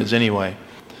rumours anyway.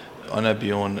 I know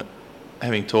Bjorn,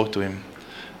 having talked to him,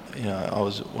 I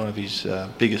was one of his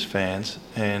biggest fans,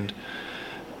 and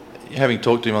having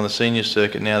talked to him on the senior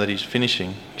circuit now that he's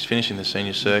finishing the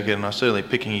senior circuit, and I'm certainly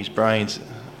picking his brains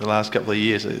the last couple of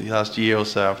years, the last year or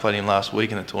so. I played him last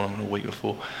week in a tournament, a week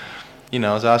before. I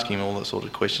was asking him all that sort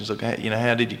of questions, like,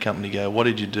 how did your company go? What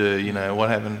did you do? What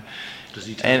happened? Does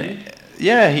he tell you?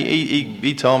 Yeah,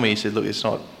 he told me. He said, look, it's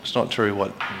not true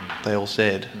what they all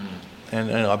said,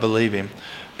 and I believe him.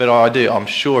 But I'm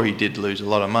sure he did lose a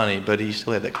lot of money, but he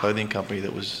still had that clothing company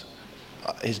that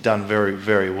he's done very,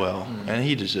 very well, and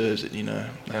he deserves it, And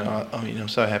I'm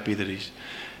so happy that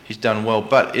he's done well.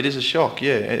 But it is a shock,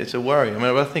 it's a worry.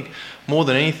 I think more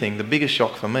than anything, the biggest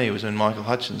shock for me was when Michael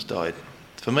Hutchins died.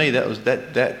 For me,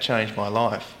 that changed my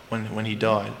life when he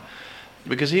died,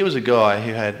 because he was a guy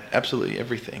who had absolutely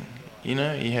everything. He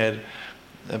had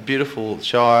a beautiful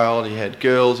child, he had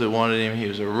girls who wanted him, he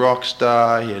was a rock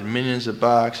star, he had millions of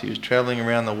bucks, he was travelling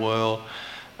around the world.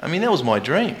 That was my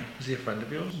dream. Was he a friend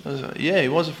of yours? He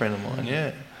was a friend of mine,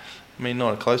 yeah.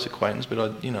 Not a close acquaintance, but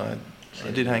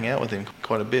I did hang out with him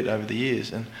quite a bit over the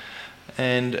years.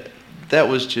 And that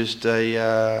was just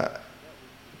because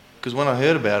when I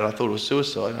heard about it, I thought it was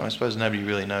suicide. And I suppose nobody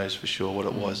really knows for sure what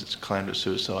it was. It's claimed it was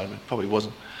suicide, but it probably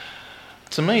wasn't.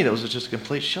 To me, that was just a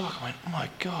complete shock. I went, oh my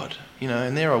God.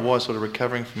 And there I was sort of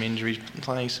recovering from injuries,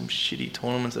 playing some shitty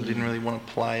tournaments I didn't really want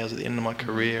to play. I was at the end of my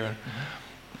career, and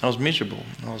I was miserable.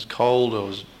 I was cold. I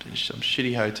was in some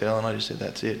shitty hotel, and I just said,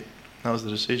 that's it. That was the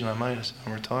decision I made. I said,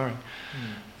 I'm retiring.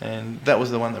 And that was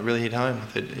the one that really hit home.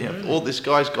 I said, all this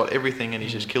guy's got everything, and he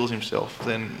just kills himself.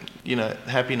 Then,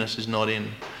 happiness is not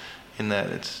in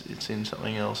that. It's in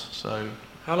something else. So,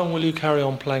 how long will you carry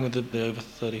on playing with the over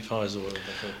 35s or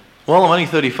whatever? Well, I'm only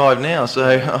 35 now, so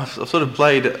I've sort of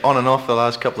played on and off the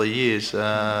last couple of years.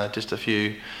 Just a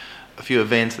few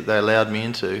events that they allowed me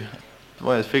into. The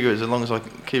way I figure is, as long as I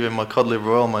keep having my cod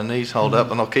liver oil, my knees hold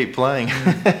up, and I'll keep playing.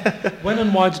 When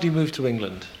and why did you move to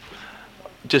England?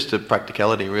 Just a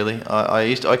practicality, really.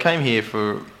 I came here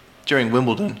during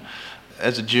Wimbledon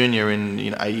as a junior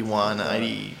in 81,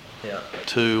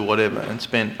 82, whatever, and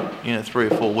spent 3 or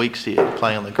 4 weeks here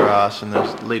playing on the grass and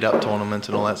those lead-up tournaments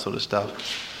and all that sort of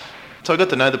stuff. So I got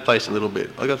to know the place a little bit.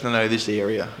 I got to know this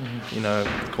area, you know,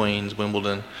 Queens,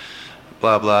 Wimbledon,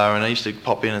 blah, blah. And I used to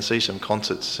pop in and see some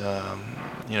concerts,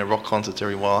 you know, rock concerts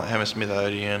every while, Hammersmith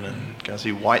Odeon, and go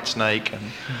see Whitesnake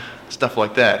and stuff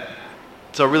like that.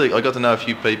 So I got to know a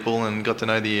few people and got to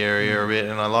know the area a bit,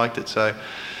 and I liked it. So,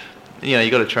 you know, you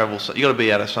got to travel, you got to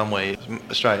be out of somewhere.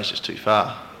 Australia's just too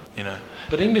far, you know.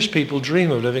 But English people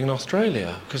dream of living in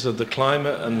Australia because of the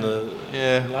climate and the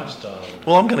lifestyle.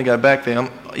 Well, I'm going to go back there.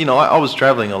 I was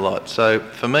travelling a lot, so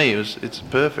for me it's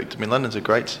perfect. I mean, London's a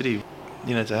great city,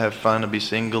 you know, to have fun and be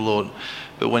single.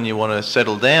 But when you want to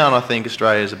settle down, I think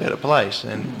Australia's a better place.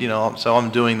 And you know, so I'm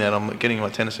doing that. I'm getting my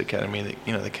tennis academy,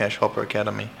 the Cash Hopper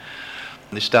Academy.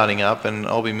 They're starting up, and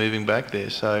I'll be moving back there.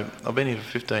 So I've been here for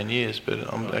 15 years,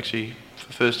 but I'm actually for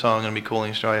the first time I'm going to be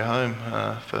calling Australia home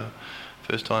for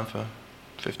first time for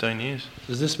 15 years.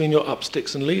 Does this mean you're up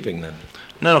sticks and leaving then?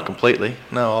 No, not completely.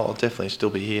 No, I'll definitely still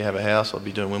be here, have a house. I'll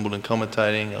be doing Wimbledon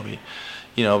commentating. I'll be,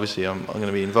 you know, obviously I'm going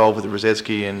to be involved with the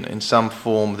Rosetsky in some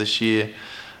form this year.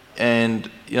 And,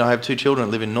 you know, I have 2 children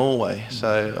that live in Norway,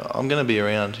 so I'm going to be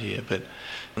around here, but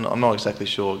I'm not exactly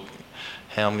sure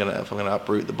if I'm going to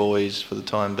uproot the boys for the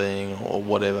time being or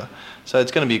whatever. So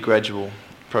it's going to be a gradual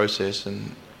process,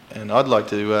 and I'd like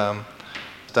to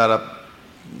start up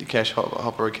the Cash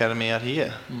Hopper Academy out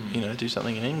here, you know, do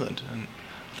something in England, and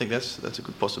I think that's a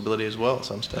good possibility as well at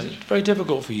some stage. It's very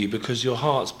difficult for you because your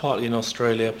heart's partly in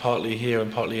Australia, partly here,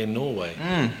 and partly in Norway.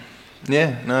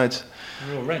 Yeah, no, it's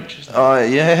a real wrench, isn't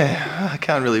it? Yeah, I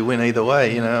can't really win either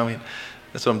way, you know. I mean,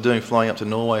 that's what I'm doing, flying up to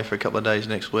Norway for a couple of days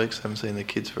next week. So I haven't seen the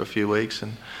kids for a few weeks,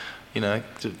 and you know,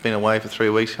 been away for 3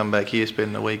 weeks, come back here,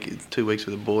 spend 2 weeks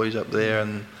with the boys up there,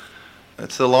 and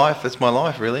that's the life. That's my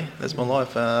life, really. That's my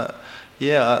life. I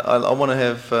want to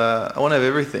have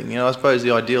everything. You know, I suppose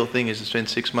the ideal thing is to spend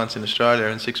 6 months in Australia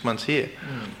and 6 months here.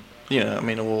 You know, I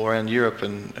mean, all around Europe,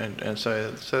 and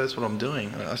so that's what I'm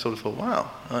doing. I sort of thought,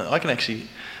 wow,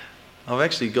 I've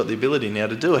actually got the ability now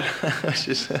to do it,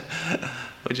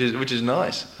 which is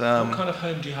nice. What kind of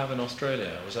home do you have in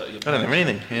Australia? Was that your I don't have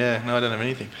anything. Yeah, no, I don't have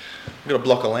anything. I've got a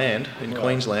block of land in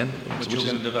Queensland, which you're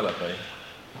going to develop, eh?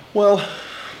 Well,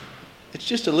 it's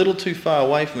just a little too far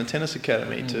away from the tennis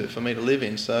academy for me to live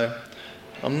in, so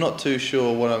I'm not too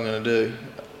sure what I'm going to do.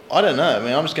 I don't know. I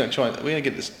mean, I'm just going to try. We're going to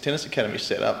get this tennis academy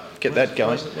set up, get that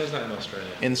going. Where's that in Australia?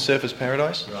 In Surfers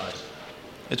Paradise. Right.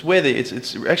 It's where it's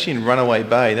actually in Runaway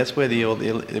Bay. That's where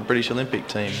the British Olympic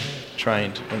team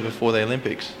trained before the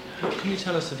Olympics. What can you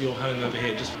tell us of your home over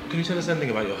here? Can you tell us anything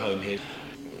about your home here?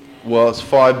 Well, it's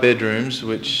 5 bedrooms,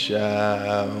 which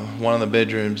one of the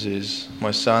bedrooms is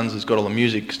my son's. Has got all the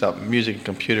music and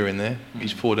computer in there.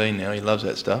 He's 14 now. He loves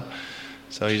that stuff.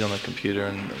 So he's on the computer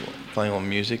and playing all the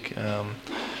music.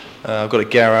 I've got a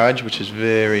garage, which is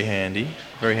very handy,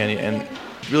 and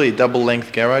really a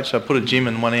double-length garage. So I put a gym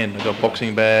in one end. I've got a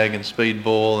boxing bag and speed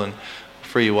ball and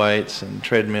free weights and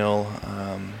treadmill.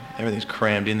 Everything's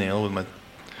crammed in there, all with my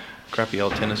crappy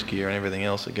old tennis gear and everything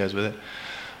else that goes with it.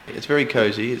 It's very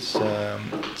cosy. It's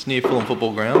near Fulham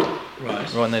Football Ground,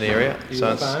 right in that area. Are you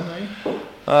a fan, are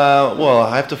you? Well,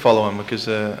 I have to follow them because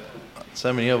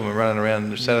so many of them are running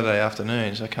around Saturday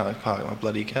afternoons. I can't park my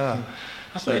bloody car.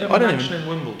 I thought you had a mansion in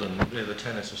Wimbledon, the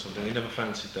tennis or something. You never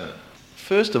fancied that?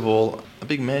 First of all, a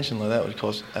big mansion like that would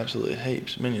cost absolutely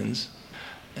heaps, millions.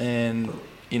 And,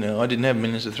 you know, I didn't have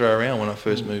millions to throw around when I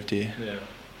first moved here. Yeah.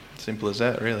 Simple as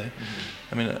that, really.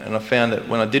 I mean, and I found that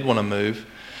when I did want to move,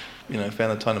 you know,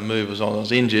 found the time to move was I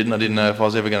was injured and I didn't know if I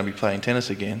was ever going to be playing tennis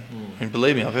again. And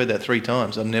believe me, I've heard that 3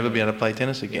 times. I'll never be able to play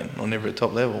tennis again, or never at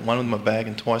top level. One with my back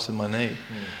and twice with my knee.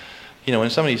 You know,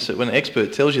 when an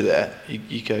expert tells you that,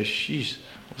 you go, sheesh,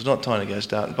 it's not time to go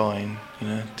start buying, you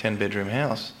know, 10-bedroom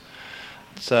house.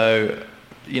 So,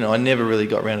 you know, I never really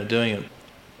got around to doing it.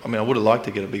 I mean, I would have liked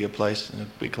to get a bigger place, a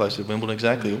bit closer to Wimbledon,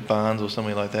 exactly, or Barnes or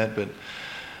something like that. But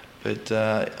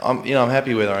I'm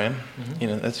happy where I am. You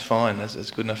know, that's fine. That's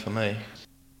good enough for me.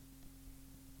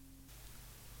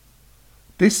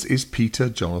 This is Peter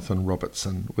Jonathan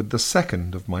Robertson with the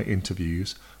second of my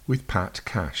interviews with Pat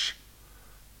Cash.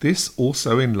 This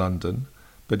also in London,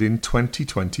 but in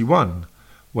 2021,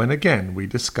 when again we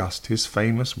discussed his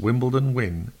famous Wimbledon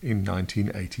win in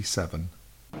 1987.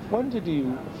 When did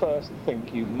you first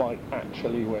think you might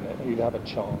actually win it, you'd have a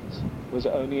chance? Was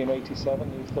it only in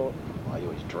 87 you thought? I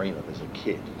always dream of as a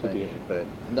kid. Did you? But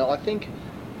no, I think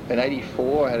in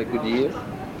 84 I had a good year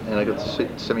and I got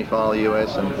to semi-final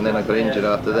US and then I got injured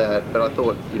after that. But I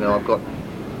thought, you know, I've got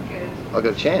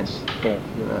a chance. Yeah.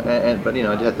 You know, but you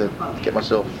know, I had to get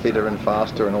myself fitter and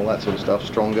faster and all that sort of stuff,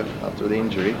 stronger after the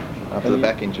injury, after the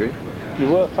back injury. You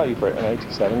were favourite in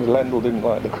 87, Lendl didn't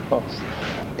like the cross.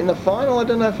 In the final, I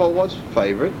don't know if I was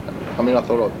favourite. I mean, I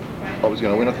thought I was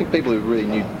going to win. I think people who really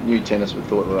knew tennis would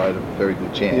thought that I had a very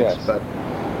good chance. Yes. But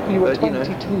You were but,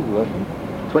 22, weren't you?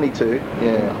 22,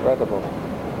 yeah. Incredible.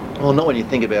 Well, not when you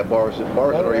think about Boris.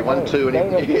 Boris had already won 2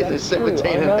 and he was 17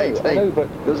 and 18. I know, but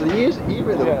there was a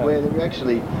era where they were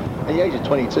actually, at the age of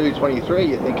 22, 23,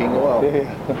 you're thinking, well,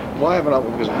 why haven't I?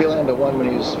 Because Wilander won when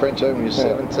he was French Open, when he was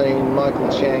 17. Michael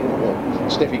Chang,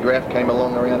 Steffi Graf came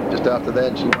along around just after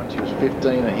that. She won, she was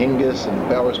 15. And Hingis and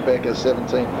Boris Becker,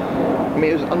 17. I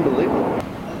mean, it was unbelievable.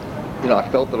 You know, I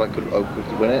felt that I could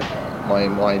win it.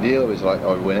 My idea was like I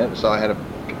would win it. So I had a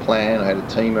plan. I had a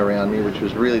team around me, which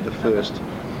was really the first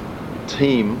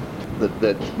team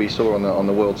that we saw on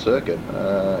the world circuit.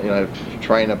 You know,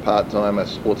 trainer part-time, a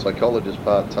sports psychologist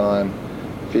part-time,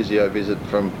 physio visit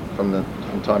from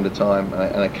time to time,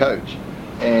 and a coach.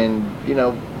 And you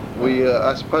know, we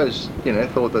I suppose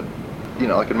thought that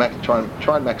I could try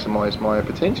and maximise my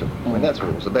potential. I mean, that's what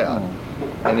it was about.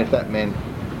 And if that meant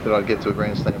that I'd get to a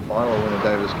Grand Slam final or win a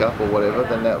Davis Cup or whatever,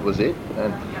 then that was it.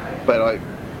 But I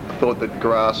thought that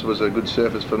grass was a good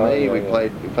surface for me. We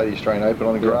played the Australian Open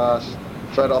on the grass,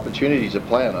 so I had opportunities to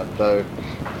play on it. Though,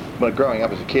 when growing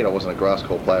up as a kid, I wasn't a grass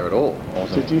court player at all.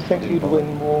 Did you think you'd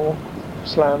win more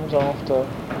slams after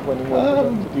winning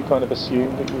Wimbledon? Did you kind of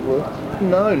assume that you would?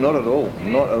 No, not at all.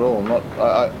 Not at all.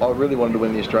 I really wanted to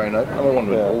win the Australian Open. I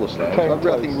wanted to win all the slams.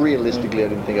 I think realistically, I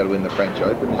didn't think I'd win the French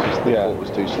Open. It's just the court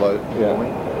was too slow for me.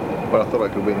 But I thought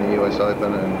I could win the US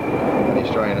Open and the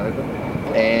Australian Open.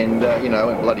 And I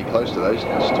went bloody close to those 2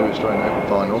 Australian Open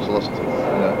finals. I lost, in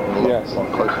a lot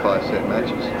close 5-set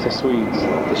matches. The Swedes.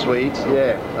 The Swedes,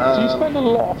 yeah. Do you spend a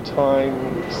lot of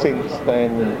time since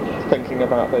then thinking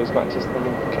about those matches,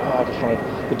 thinking, God,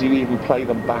 or do you even play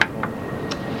them back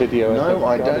on video? No,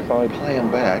 I don't play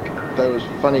them back. That was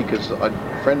funny because a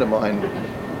friend of mine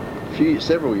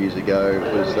several years ago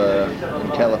was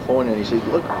in California, and he said,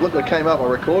 look, I came up, I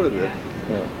recorded it.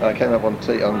 Yeah. And I came up on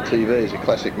TV as a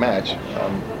classic match.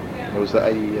 It was the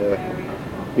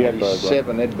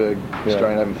 87 Edberg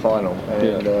Australian Open final,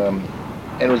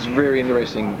 and it was very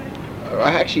interesting.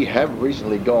 I actually have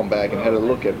recently gone back and had a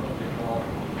look at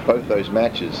both those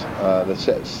matches, the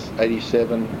sets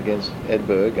 87 against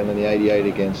Edberg and then the 88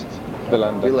 against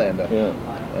Wilander. Yeah.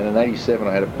 And in 87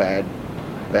 I had a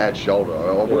bad shoulder.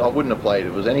 I wouldn't have played.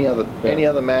 If it was any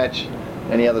other match,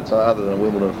 any other time other than a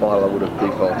Wimbledon final, I would have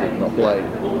defaulted and not played.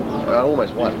 I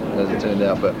almost won, as it turned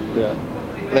out, but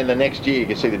then the next year you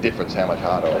could see the difference, how much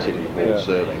harder I was hitting the ball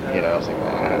serving. I was thinking,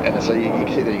 and so you can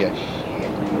see that you go,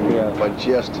 shit. But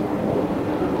just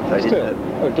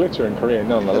still a glittering career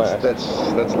nonetheless.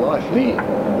 That's life.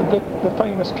 The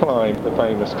famous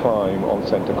climb on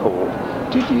centre court.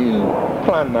 Did you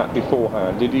plan that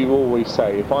beforehand? Did you always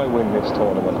say, if I win this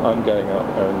tournament, I'm going up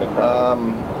there in the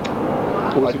crowd?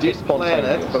 I did plan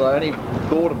it, but I only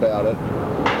thought about it.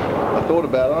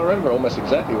 I remember almost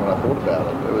exactly when I thought about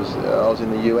it. It was I was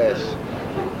in the US,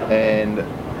 and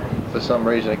for some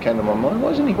reason it came to my mind, why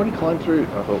doesn't anybody climb through?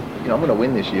 I thought, I'm going to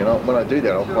win this year, and when I do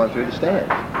that, I'll climb through the stand.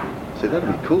 So that'd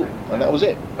be cool, and that was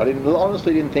it. I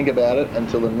honestly didn't think about it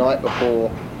until the night before,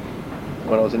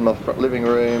 when I was in my living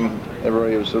room.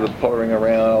 Everybody was sort of pottering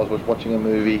around. I was watching a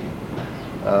movie.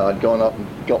 I'd gone up and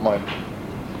got my.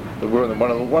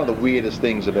 One of the weirdest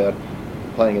things about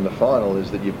playing in the final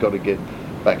is that you've got to get.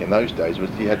 Back in those days, was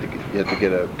you had to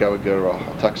get a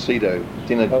tuxedo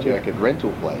dinner jacket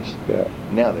rental place. Yeah.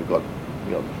 Now they've got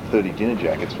 30 dinner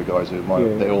jackets for guys who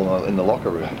they're all in the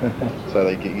locker room, so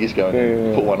you just go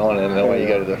and put one on, and then away you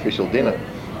go to the official dinner.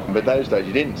 But those days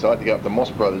you didn't, so I had to go up to Moss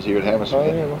Brothers here at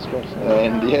Hammersmith. Oh yeah, Moss Brothers.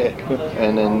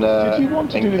 And then. Did you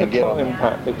want to do the climb,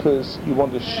 Pat, because you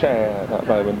want to share that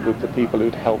moment with the people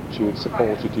who'd helped you and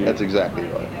supported you? That's exactly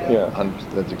right. Yeah.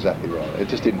 That's exactly right. It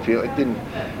just didn't feel. It didn't.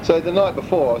 So the night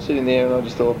before, I was sitting there and I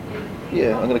just thought,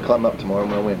 I'm going to climb up tomorrow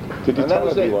and I'm going to win. Did you tell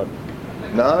everyone?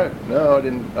 No, I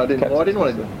didn't. I didn't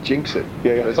want to jinx it.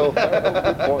 Yeah. Good point.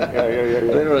 Yeah. I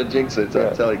didn't want to jinx it, so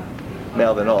I'm telling.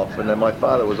 Now then off, and then my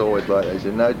father was always like that. He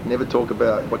said, no, never talk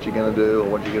about what you're going to do or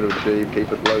what you're going to achieve,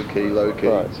 keep it low key.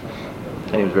 Right.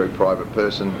 And he was a very private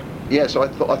person. Yeah, so I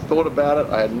thought about it.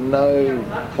 I had no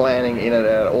planning in it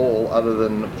at all, other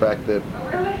than the fact that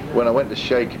when I went to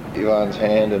shake Ivan's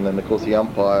hand, and then of course the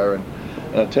umpire, and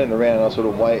I turned around and I sort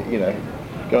of going like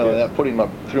that,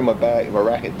 threw my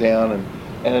racket down,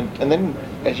 and then,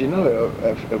 as you know,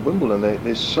 at Wimbledon,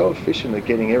 they're so efficient at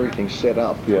getting everything set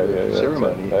up.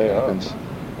 Ceremony happens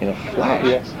in a flash.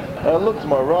 Yes. And I looked to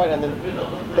my right, and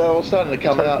then they were starting to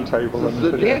come out. Table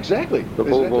exactly. The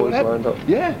ball boys lined up.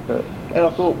 Yeah. And I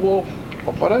thought, well,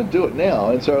 if I don't do it now,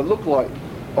 and so it looked like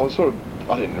I was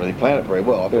I didn't really plan it very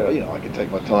well. I thought, I could take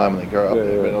my time and then go up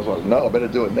there. But I was like, no, I better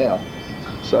do it now.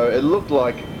 So it looked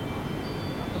like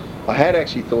I had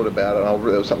actually thought about it.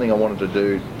 It was something I wanted to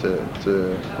do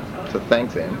to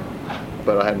thank them,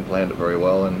 but I hadn't planned it very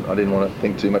well, and I didn't want to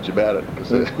think too much about it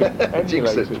because It's been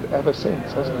emulated ever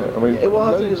since, hasn't it? I mean, it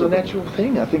was a natural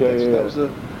thing. I think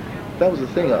that was the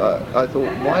thing. I thought,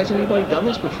 why hasn't anybody done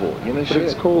this before? You know, but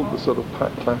it's called the sort of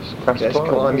cash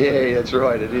climb. Yeah, that's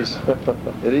right. It is.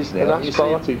 It is now. And Ash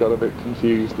Barty got a bit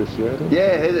confused this year,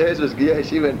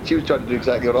 didn't She was trying to do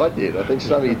exactly what I did. I think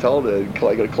somebody told her, "You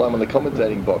got to climb on the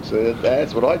commentating box." So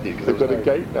that's what I did. They've got a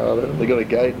gate now. They got a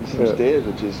gate and some stairs,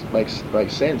 which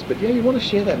makes sense. But yeah, you want to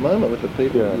share that moment with the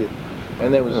people. Yeah.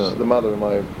 And there was the mother of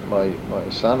my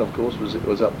son, of course,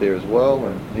 was up there as well,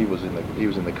 and he was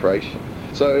in the creche.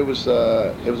 So it was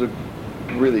a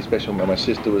really special moment. My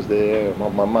sister was there.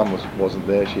 My mum wasn't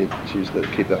there. She used to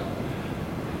keep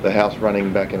the house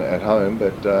running back at home.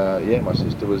 But my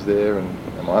sister was there, and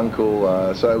my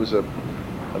uncle. So it was a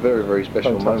very, very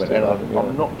special moment. And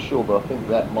I'm not sure, but I think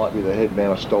that might be the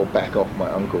headband I stole back off my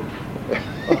uncle.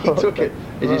 He took it.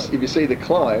 If you see the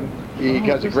climb, he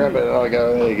goes to grab it, and I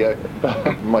go, there you go.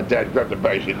 My dad grabbed the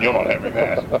base, and you're not having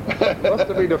that. Must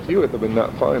have been a few of them in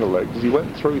that final leg, because you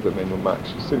went through them in the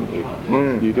match, didn't you?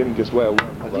 You didn't just wear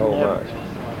one for the whole match.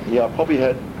 Yeah, I probably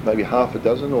had maybe half a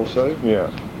dozen or so.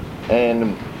 Yeah.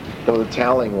 And they were the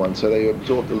toweling ones, so they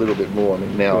absorbed a little bit more. I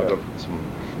mean, now I've got some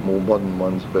more modern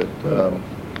ones, but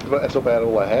that's about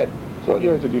all I had. So what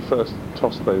year did you first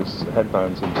toss those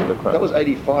headbands into the crowd? That was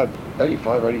 85,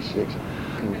 86.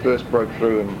 When we first broke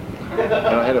through, and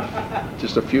I had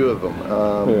just a few of them,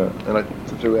 and I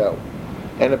threw out.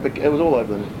 And it was all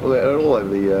over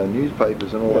the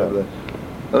newspapers and all over the.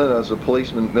 And then there was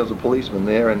a policeman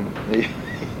there, and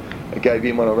I gave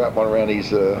him a wrap one around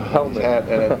his helmet, hat,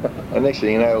 and next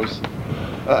thing you know,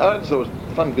 I just thought it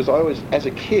was fun because I always, as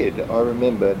a kid, I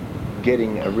remember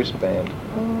getting a wristband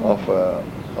off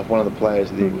one of the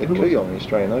players at Kooyong, the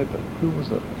Australian Open. Who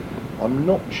was it? I'm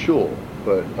not sure,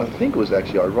 but I think it was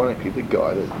actually, ironically, the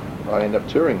guy that I ended up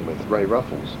touring with, Ray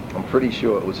Ruffles. I'm pretty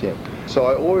sure it was him. So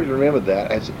I always remembered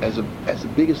that as the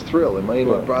biggest thrill. And me and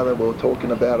my brother were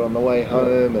talking about it on the way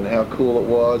home and how cool it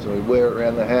was, and we'd wear it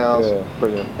around the house. Yeah,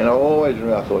 brilliant. And I always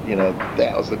remember, I thought,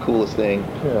 that was the coolest thing.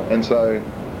 Yeah. And so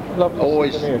I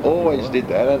always did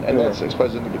that, and that's, I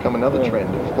suppose, it's become another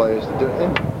trend of players to do it.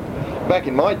 And back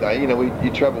in my day,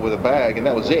 you travel with a bag, and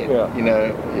that was it. Yeah.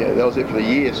 That was it for the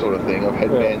year, sort of thing, of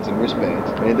headbands and wristbands.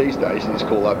 I mean, these days you just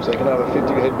call up, say, "Can I have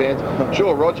 50 headbands?"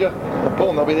 "Sure, Roger.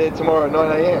 Paul, they'll be there tomorrow at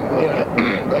 9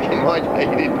 a.m. Back in my day,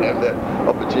 you didn't have that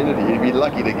opportunity. You'd be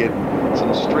lucky to get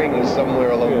some strings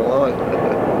somewhere along the line.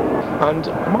 And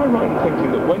am I right in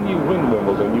thinking that when you win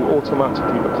Wimbledon, you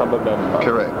automatically become a member?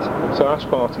 Correct. So Ash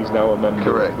Barty's now a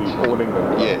member of the All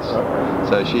England Club? Yes. Right?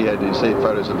 So she had to see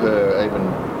photos of her,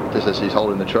 even just as she's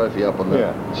holding the trophy up on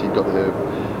she'd got her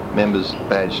member's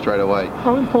badge straight away.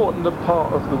 How important a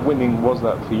part of the winning was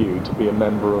that for you, to be a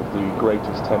member of the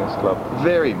greatest tennis club?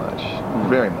 Very much,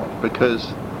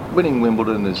 because winning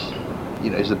Wimbledon is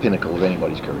the pinnacle of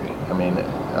anybody's career. I mean,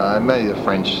 maybe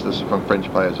this is from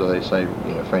French players, or they say,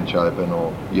 French Open,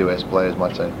 or US players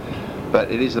might say,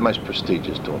 but it is the most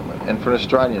prestigious tournament. And for an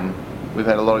Australian, we've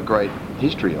had a lot of great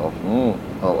history of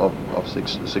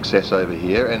success over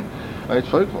here, and it's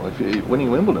football.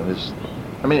 Winning Wimbledon is,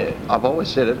 I've always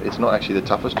said it, it's not actually the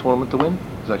toughest tournament to win.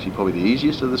 It's actually probably the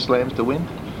easiest of the slams to win,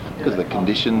 because of the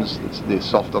conditions. They're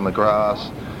soft on the grass.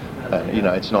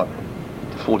 It's not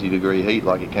 40-degree heat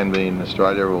like it can be in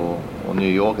Australia or New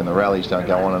York, and the rallies don't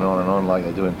go on and on and on like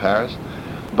they do in Paris.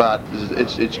 But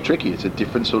it's tricky. It's a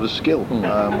different sort of skill,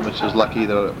 which is lucky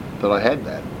that I had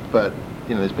that. But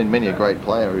there's been many a great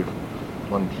player who've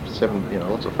won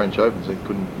lots of French Opens that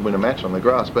couldn't win a match on the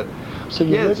grass. But so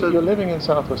you're living in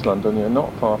Southwest London. You're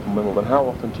not far from Wimbledon. How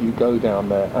often do you go down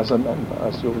there as a member,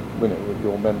 as you're with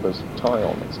your members' tie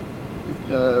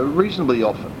on? Reasonably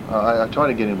often. I try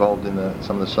to get involved in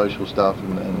some of the social stuff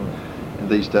and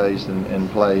these days and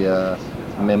play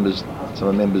some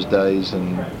of members' days,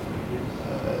 and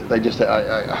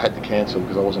I had to cancel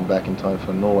because I wasn't back in time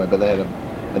for Norway, but they had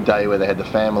a day where they had the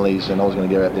families, and I was going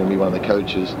to go out there and be one of the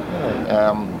coaches.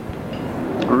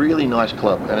 Really nice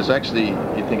club, and it's actually,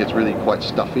 you think it's really quite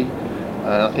stuffy.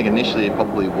 I think initially it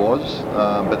probably was,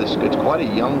 but it's quite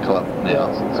a young club now.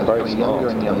 It's very younger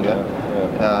and younger,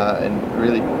 and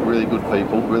really, really good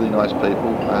people, really nice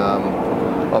people.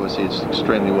 Obviously, it's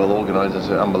extremely well organised. It's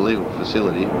an unbelievable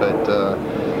facility, but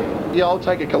I'll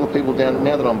take a couple of people down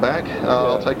now that I'm back.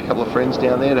 I'll take a couple of friends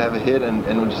down there to have a hit, and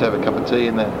we'll just have a cup of tea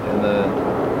in the.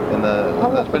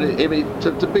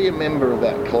 But to be a member of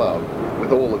that club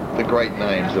with all the great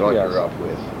names that I grew up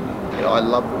with, I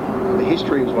love. The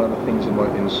history was one of the things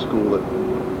in school that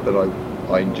that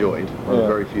I enjoyed. One of the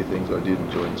very few things I did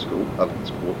enjoy in school, other than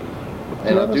sport.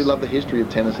 And I do love the history of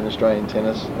tennis and Australian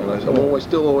tennis, and I'm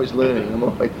still always learning.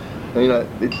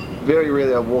 It's very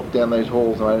rarely I walk down those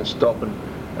halls and I don't stop and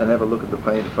have a look at the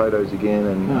painted photos again,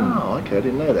 and okay, I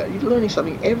didn't know that. You're learning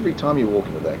something every time you walk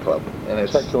into that club. And in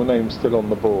fact, your name's still on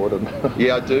the board. And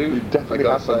yeah, I do. Definitely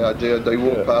I say I do. I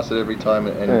walk past it every time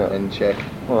and check.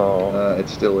 Oh.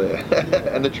 It's still there.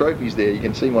 And the trophy's there. You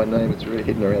can see my name. It's really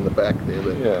hidden around the back there.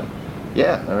 But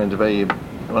yeah, I mean, to be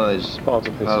one of those part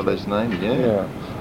of those names. Yeah.